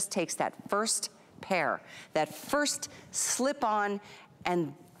 It just takes that first pair, that first slip on,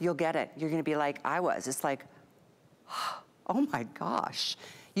 and you'll get it. You're gonna be like I was. It's like, oh my gosh.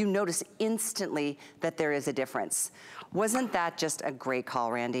 You notice instantly that there is a difference. Wasn't that just a great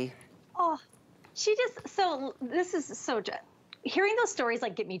call, Randy? Oh, so this is so, hearing those stories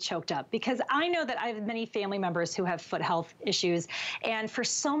like get me choked up, because I know that I have many family members who have foot health issues, and for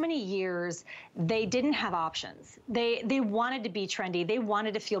so many years they didn't have options. They wanted to be trendy, they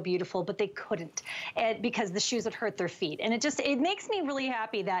wanted to feel beautiful, but they couldn't, because the shoes would hurt their feet. And it makes me really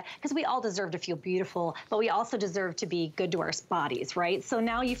happy that, because we all deserve to feel beautiful, but we also deserve to be good to our bodies, right? So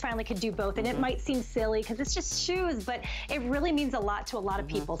now you finally could do both, and it might seem silly because it's just shoes, but it really means a lot to a lot of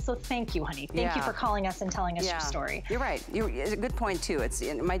people. So thank you, honey. Thank you for calling us and telling us your story. You're right. It's a good point too.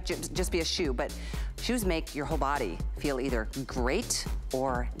 It might just be a shoe, but shoes make your whole body feel either great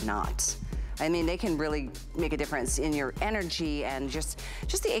or not. I mean, they can really make a difference in your energy and just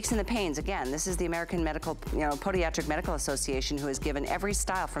the aches and the pains. Again, this is the American Podiatric Medical Association who has given every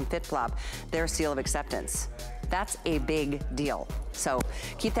style from FitFlop their seal of acceptance. That's a big deal. So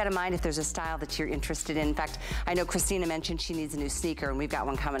keep that in mind if there's a style that you're interested in. In fact, I know Christina mentioned she needs a new sneaker, and we've got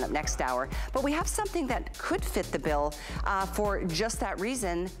one coming up next hour. But we have something that could fit the bill for just that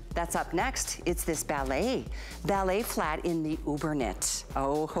reason. That's up next. It's this ballet flat in the Uber knit.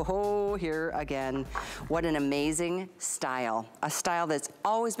 Oh, ho, ho, here again. What an amazing style. A style that's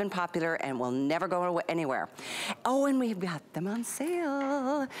always been popular and will never go anywhere. Oh, and we've got them on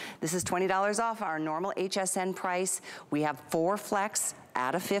sale. This is $20 off our normal HSN price. We have 4 flex,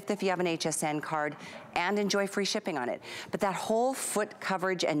 add a 5th if you have an HSN card, and enjoy free shipping on it. But that whole foot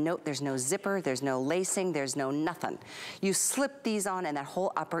coverage, and note there's no zipper, there's no lacing, there's no nothing. You slip these on and that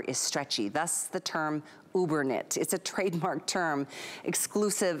whole upper is stretchy, thus the term Uber knit. It's a trademark term,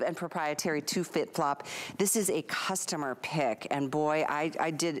 exclusive and proprietary to FitFlop. This is a customer pick, and boy,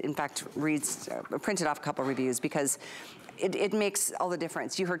 I did in fact printed off a couple reviews because it makes all the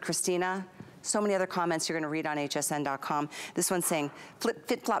difference. You heard Christina. So many other comments you're gonna read on hsn.com. This one's saying,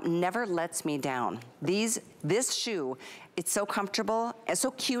 FitFlop never lets me down. This shoe, it's so comfortable, and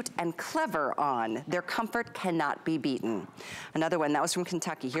so cute and clever on. Their comfort cannot be beaten. Another one, that was from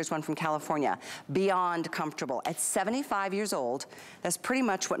Kentucky. Here's one from California. Beyond comfortable. At 75 years old, that's pretty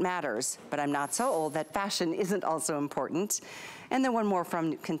much what matters, but I'm not so old that fashion isn't also important. And then one more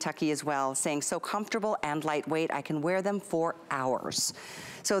from Kentucky as well, saying, so comfortable and lightweight, I can wear them for hours.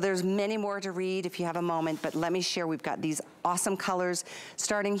 So there's many more to read if you have a moment, but let me share, we've got these awesome colors.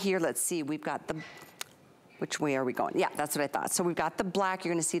 Starting here, let's see, we've got the, which way are we going? Yeah, that's what I thought. So we've got the black,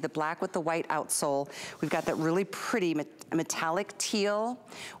 you're gonna see the black with the white outsole. We've got that really pretty metallic teal.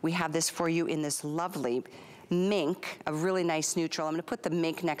 We have this for you in this lovely mink, a really nice neutral. I'm gonna put the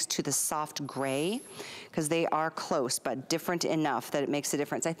mink next to the soft gray because they are close, but different enough that it makes a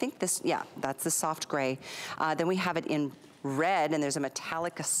difference. I think this, yeah, that's the soft gray. Then we have it in red, and there's a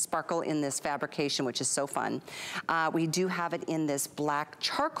metallic sparkle in this fabrication, which is so fun. We do have it in this black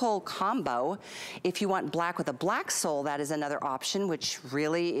charcoal combo. If you want black with a black sole, that is another option, which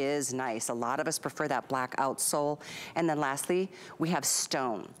really is nice. A lot of us prefer that black outsole. And then lastly, we have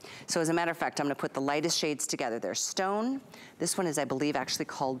stone. So as a matter of fact, I'm gonna put the lightest shades together. There's stone. This one is, I believe, actually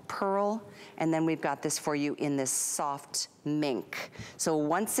called pearl. And then we've got this for you in this soft mink. So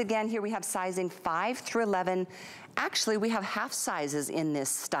once again, here we have sizing 5 through 11. Actually, we have half sizes in this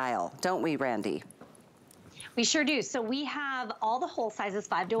style, don't we, Randy? We sure do. So we have all the whole sizes,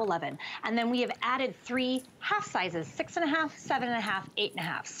 5 to 11, and then we have added 3 half sizes, 6.5, 7.5,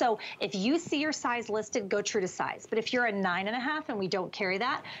 8.5. So if you see your size listed, go true to size. But if you're a 9.5 and we don't carry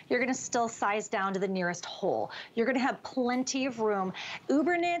that, you're gonna still size down to the nearest whole. You're gonna have plenty of room.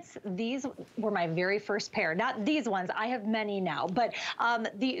 Uber knits, these were my very first pair. Not these ones, I have many now, but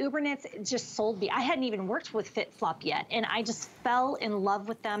the Uber knits just sold me. I hadn't even worked with FitFlop yet, and I just fell in love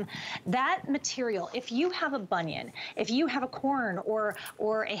with them. That material, if you have a bunion, if you have a corn or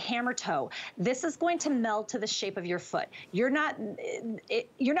a hammer toe, this is going to meld to the shape of your foot. You're not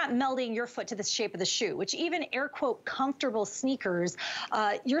melding your foot to the shape of the shoe, which even air quote comfortable sneakers,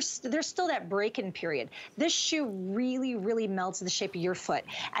 there's still that break-in period. This shoe really, really melds to the shape of your foot,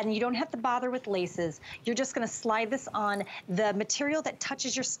 and you don't have to bother with laces. You're just gonna slide this on. The material that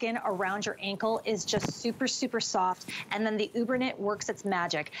touches your skin around your ankle is just super, super soft, and then the Uberknit works its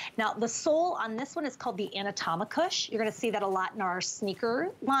magic. Now, the sole on this one is called the Anatomicush. You're gonna see that a lot in our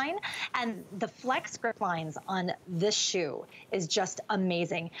sneaker line, and the flex grip lines on this shoe is just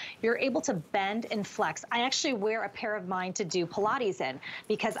amazing. You're able to bend and flex. I actually wear a pair of mine to do Pilates in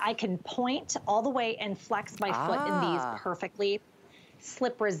because I can point all the way and flex my foot in these perfectly.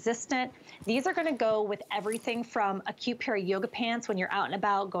 Slip resistant. These are gonna go with everything from a cute pair of yoga pants when you're out and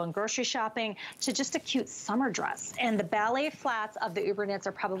about going grocery shopping to just a cute summer dress. And the ballet flats of the Uberknits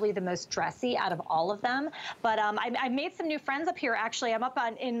are probably the most dressy out of all of them. But I made some new friends up here. Actually, I'm up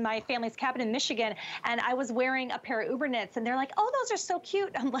in my family's cabin in Michigan, and I was wearing a pair of Uberknits, and they're like, oh, those are so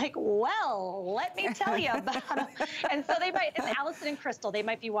cute. I'm like, well, let me tell you about them. And so they might, it's Allison and Crystal, they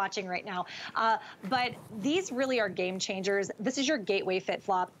might be watching right now. But these really are game changers. This is your gateway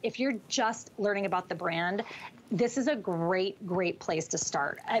FitFlop. If you're just learning about the brand, this is a great, great place to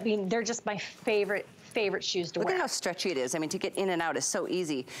start. I mean, they're just my favorite shoes to wear. Look at how stretchy it is. I mean, to get in and out is so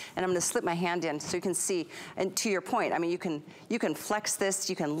easy. And I'm gonna slip my hand in so you can see, and to your point, I mean, you can flex this,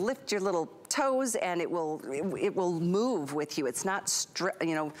 you can lift your little toes, and it will move with you. It's not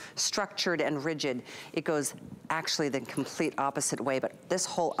structured and rigid. It goes actually the complete opposite way, but this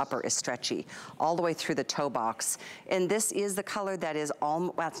whole upper is stretchy all the way through the toe box. And this is the color that is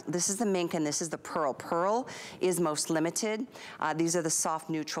this is the mink and this is the pearl. Pearl is most limited. These are the soft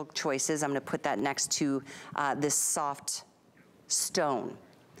neutral choices. I'm gonna put that next to this soft stone.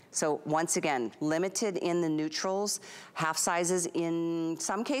 So once again, limited in the neutrals, half sizes in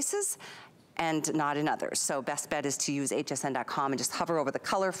some cases, and not in others. So best bet is to use hsn.com and just hover over the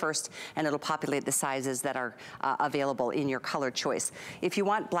color first, and it'll populate the sizes that are available in your color choice. If you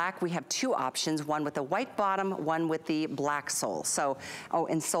want black, we have two options, one with the white bottom, one with the black sole. So,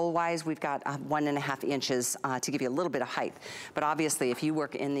 and sole-wise, we've got 1.5 inches to give you a little bit of height. But obviously, if you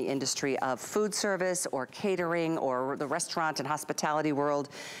work in the industry of food service or catering or the restaurant and hospitality world,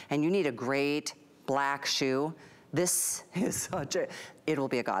 and you need a great black shoe, this is it'll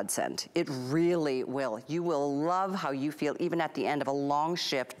be a godsend. It really will. You will love how you feel even at the end of a long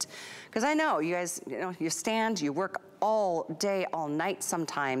shift. Because I know you guys, you stand, you work all day, all night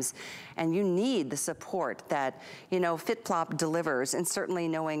sometimes, and you need the support that, FitFlop delivers, and certainly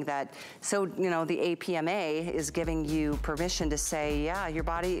knowing that, the APMA is giving you permission to say, yeah, your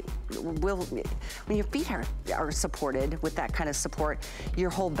body will, when your feet are supported with that kind of support, your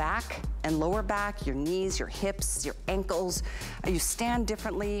whole back and lower back, your knees, your hips, your ankles, you stand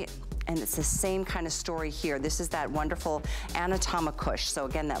differently. And it's the same kind of story here. This is that wonderful Anatomicush. So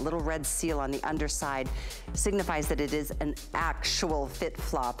again, that little red seal on the underside signifies that it is an actual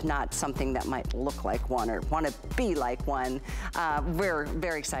FitFlop, not something that might look like one or want to be like one. We're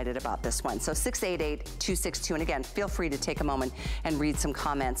very excited about this one. So 688-262, and again, feel free to take a moment and read some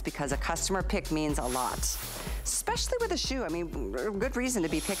comments because a customer pick means a lot, especially with a shoe. I mean, good reason to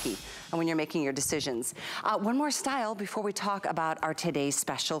be picky when you're making your decisions. One more style before we talk about our today's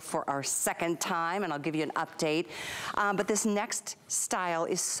special for our second time, and I'll give you an update. But this next style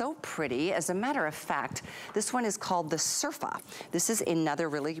is so pretty. As a matter of fact, this one is called the Surfa. This is another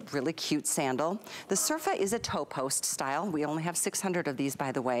really, really cute sandal. The Surfa is a toe post style. We only have 600 of these,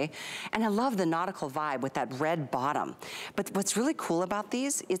 by the way. And I love the nautical vibe with that red bottom. But what's really cool about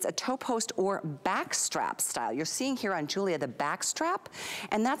these, it's a toe post or back strap style. You're seeing here on Julia the back strap,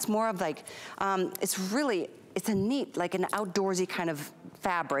 and that's more of like, it's a neat, like an outdoorsy kind of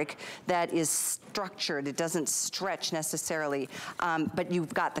fabric that is structured. It doesn't stretch necessarily, but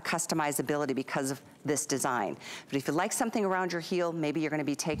you've got the customizability because of this design. But if you like something around your heel, maybe you're gonna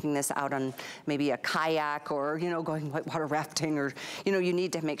be taking this out on maybe a kayak or, going whitewater rafting, or, you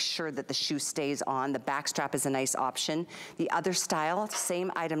need to make sure that the shoe stays on. The back strap is a nice option. The other style,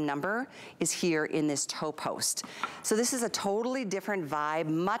 same item number, is here in this toe post. So this is a totally different vibe,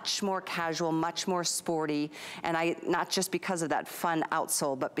 much more casual, much more sporty, and not just because of that fun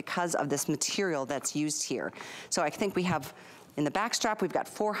outsole, but because of this material that's used here. So I think we have, in the back strap, we've got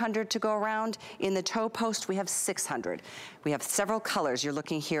 400 to go around. In the toe post, we have 600. We have several colors. You're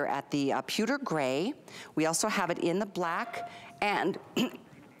looking here at the pewter gray. We also have it in the black, and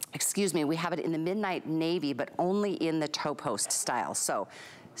excuse me, we have it in the midnight navy, but only in the toe post style. So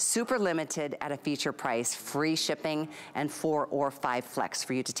super limited at a feature price, free shipping, and 4 or 5 flex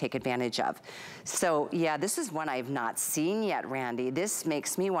for you to take advantage of. So yeah, this is one I've not seen yet, Randy. This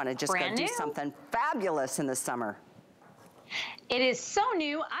makes me want to just go do something fabulous in the summer. It is so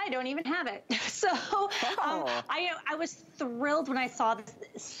new, I don't even have it. So I was thrilled when I saw this.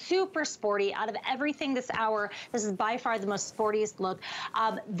 Super sporty. Out of everything this hour, this is by far the most sportiest look.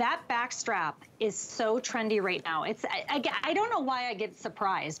 That back strap is so trendy right now. I don't know why I get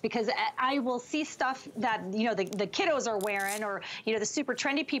surprised, because I will see stuff that, you know, the kiddos are wearing, or, you know, the super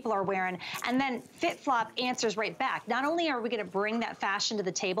trendy people are wearing, and then FitFlop answers right back. Not only are we going to bring that fashion to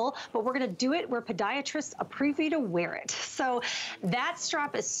the table, but we're going to do it where podiatrists approve you to wear it. So that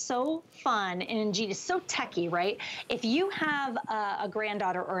strap is so fun and ingenious, so techie, right? If you have a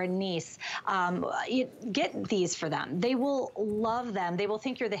granddaughter or a niece, you get these for them. They will love them. They will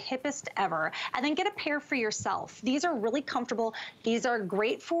think you're the hippest ever. And then get a pair for yourself. These are really comfortable. These are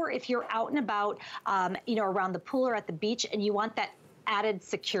great for if you're out and about, you know, around the pool or at the beach, and you want that added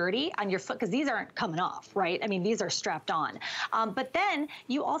security on your foot, because these aren't coming off, right? I mean, these are strapped on. But then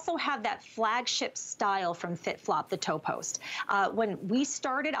you also have that flagship style from FitFlop, the toe post. When we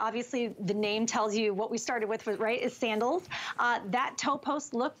started, obviously the name tells you what we started with, right, is sandals. That toe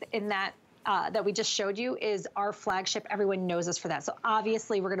post look in that that we just showed you is our flagship. Everyone knows us for that. So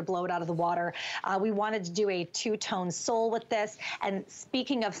obviously we're going to blow it out of the water. We wanted to do a two-tone sole with this. And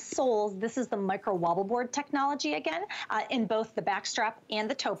speaking of soles, this is the micro wobble board technology again, in both the back strap and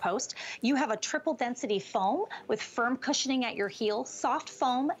the toe post. You have a triple density foam with firm cushioning at your heel, soft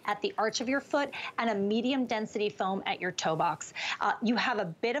foam at the arch of your foot, and a medium density foam at your toe box. You have a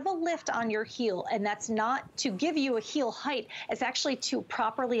bit of a lift on your heel, and that's not to give you a heel height. It's actually to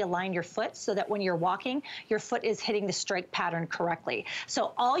properly align your foot, so that when you're walking, your foot is hitting the strike pattern correctly.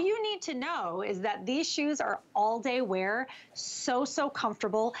 So all you need to know is that these shoes are all day wear, so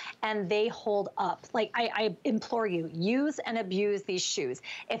comfortable, and they hold up. Like, I implore you, use and abuse these shoes.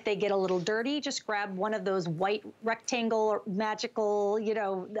 If they get a little dirty, just grab one of those white rectangle or magical, you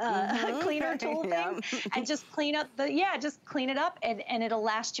know, cleaner tool things, and just clean up just clean it up, and it'll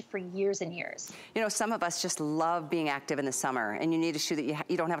last you for years and years. You know, some of us just love being active in the summer, and you need a shoe that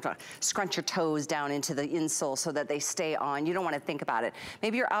you don't have to scrunch your toes down into the insole so that they stay on. You don't want to think about it.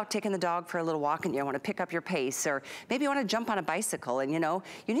 Maybe you're out taking the dog for a little walk and you want to pick up your pace, or maybe you want to jump on a bicycle, and you know,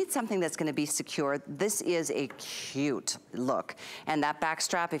 you need something that's going to be secure. This is a cute look. And that back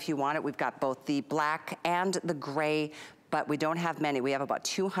strap, if you want it, we've got both the black and the gray, but we don't have many. We have about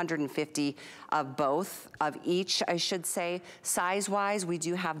 250 of both, of each, I should say. Size-wise, we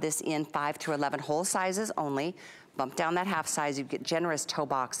do have this in 5 through 11 whole sizes only. Bump down that half size, you get generous toe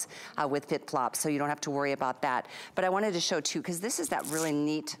box with FitFlop, so you don't have to worry about that. But I wanted to show too, because this is that really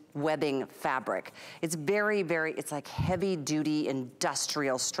neat webbing fabric. It's very, it's like heavy duty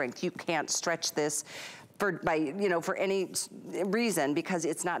industrial strength. You can't stretch this for any reason, because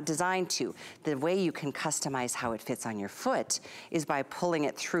it's not designed to. The way you can customize how it fits on your foot is by pulling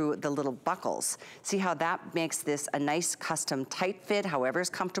it through the little buckles. See how that makes this a nice custom tight fit, however is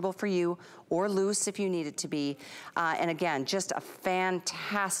comfortable for you, or loose if you need it to be. And again, just a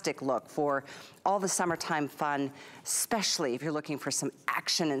fantastic look for all the summertime fun, especially if you're looking for some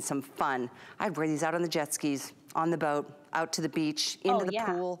action and some fun. I'd wear these out on the jet skis, on the boat, out to the beach, into the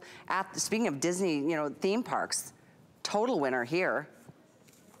pool. Speaking of Disney, you know, theme parks, total winner here.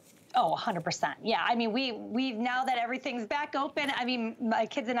 Oh, 100%. Yeah, I mean, we now that everything's back open, I mean, my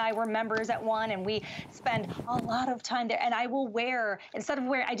kids and I were members at one, and we spend a lot of time there. And I will wear,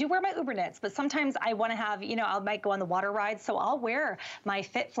 I do wear my Uber knits, but sometimes I want to have, you know, I might go on the water ride, so I'll wear my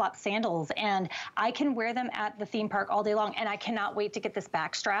FitFlop sandals, and I can wear them at the theme park all day long. And I cannot wait to get this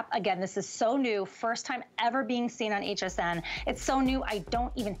back strap. Again, this is so new, first time ever being seen on HSN. It's so new, I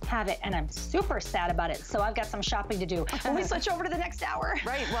don't even have it, and I'm super sad about it. So I've got some shopping to do when we switch over to the next hour.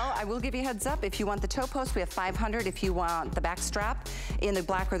 Right, well, I will give you a heads up. If you want the toe post, we have 500. If you want the back strap in the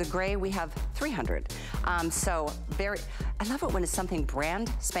black or the gray, we have 300. I love it when it's something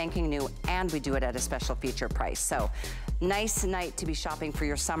brand spanking new, and we do it at a special feature price. So nice night to be shopping for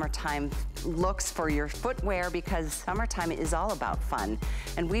your summertime looks for your footwear, because summertime is all about fun.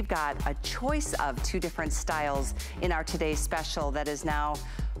 And we've got a choice of 2 different styles in our today's special that is now,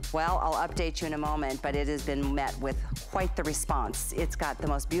 well, I'll update you in a moment, but it has been met with quite the response. It's got the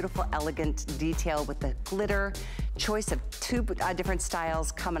most beautiful, elegant detail with the glitter. Choice of 2 different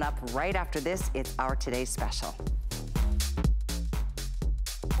styles coming up right after this. It's our today's special.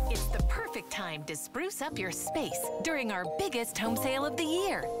 It's the perfect time to spruce up your space during our biggest home sale of the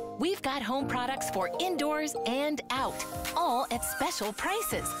year. We've got home products for indoors and out, all at special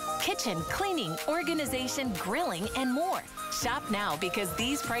prices. kitchen, cleaning, organization, grilling, and more. Shop now because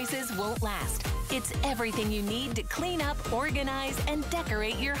these prices won't last. It's everything you need to clean up, organize, and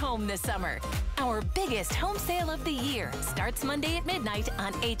decorate your home this summer. Our biggest home sale of the year starts Monday at midnight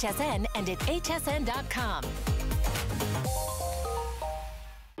on HSN and at hsn.com.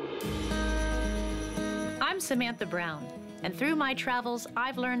 I'm Samantha Brown, and through my travels,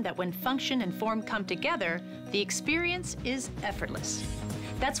 I've learned that when function and form come together, the experience is effortless.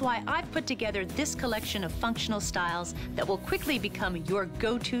 That's why I've put together this collection of functional styles that will quickly become your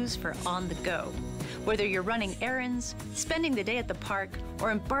go-tos for on the go. Whether you're running errands, spending the day at the park,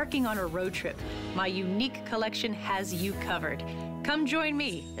 or embarking on a road trip, my unique collection has you covered. Come join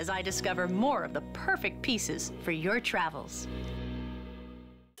me as I discover more of the perfect pieces for your travels.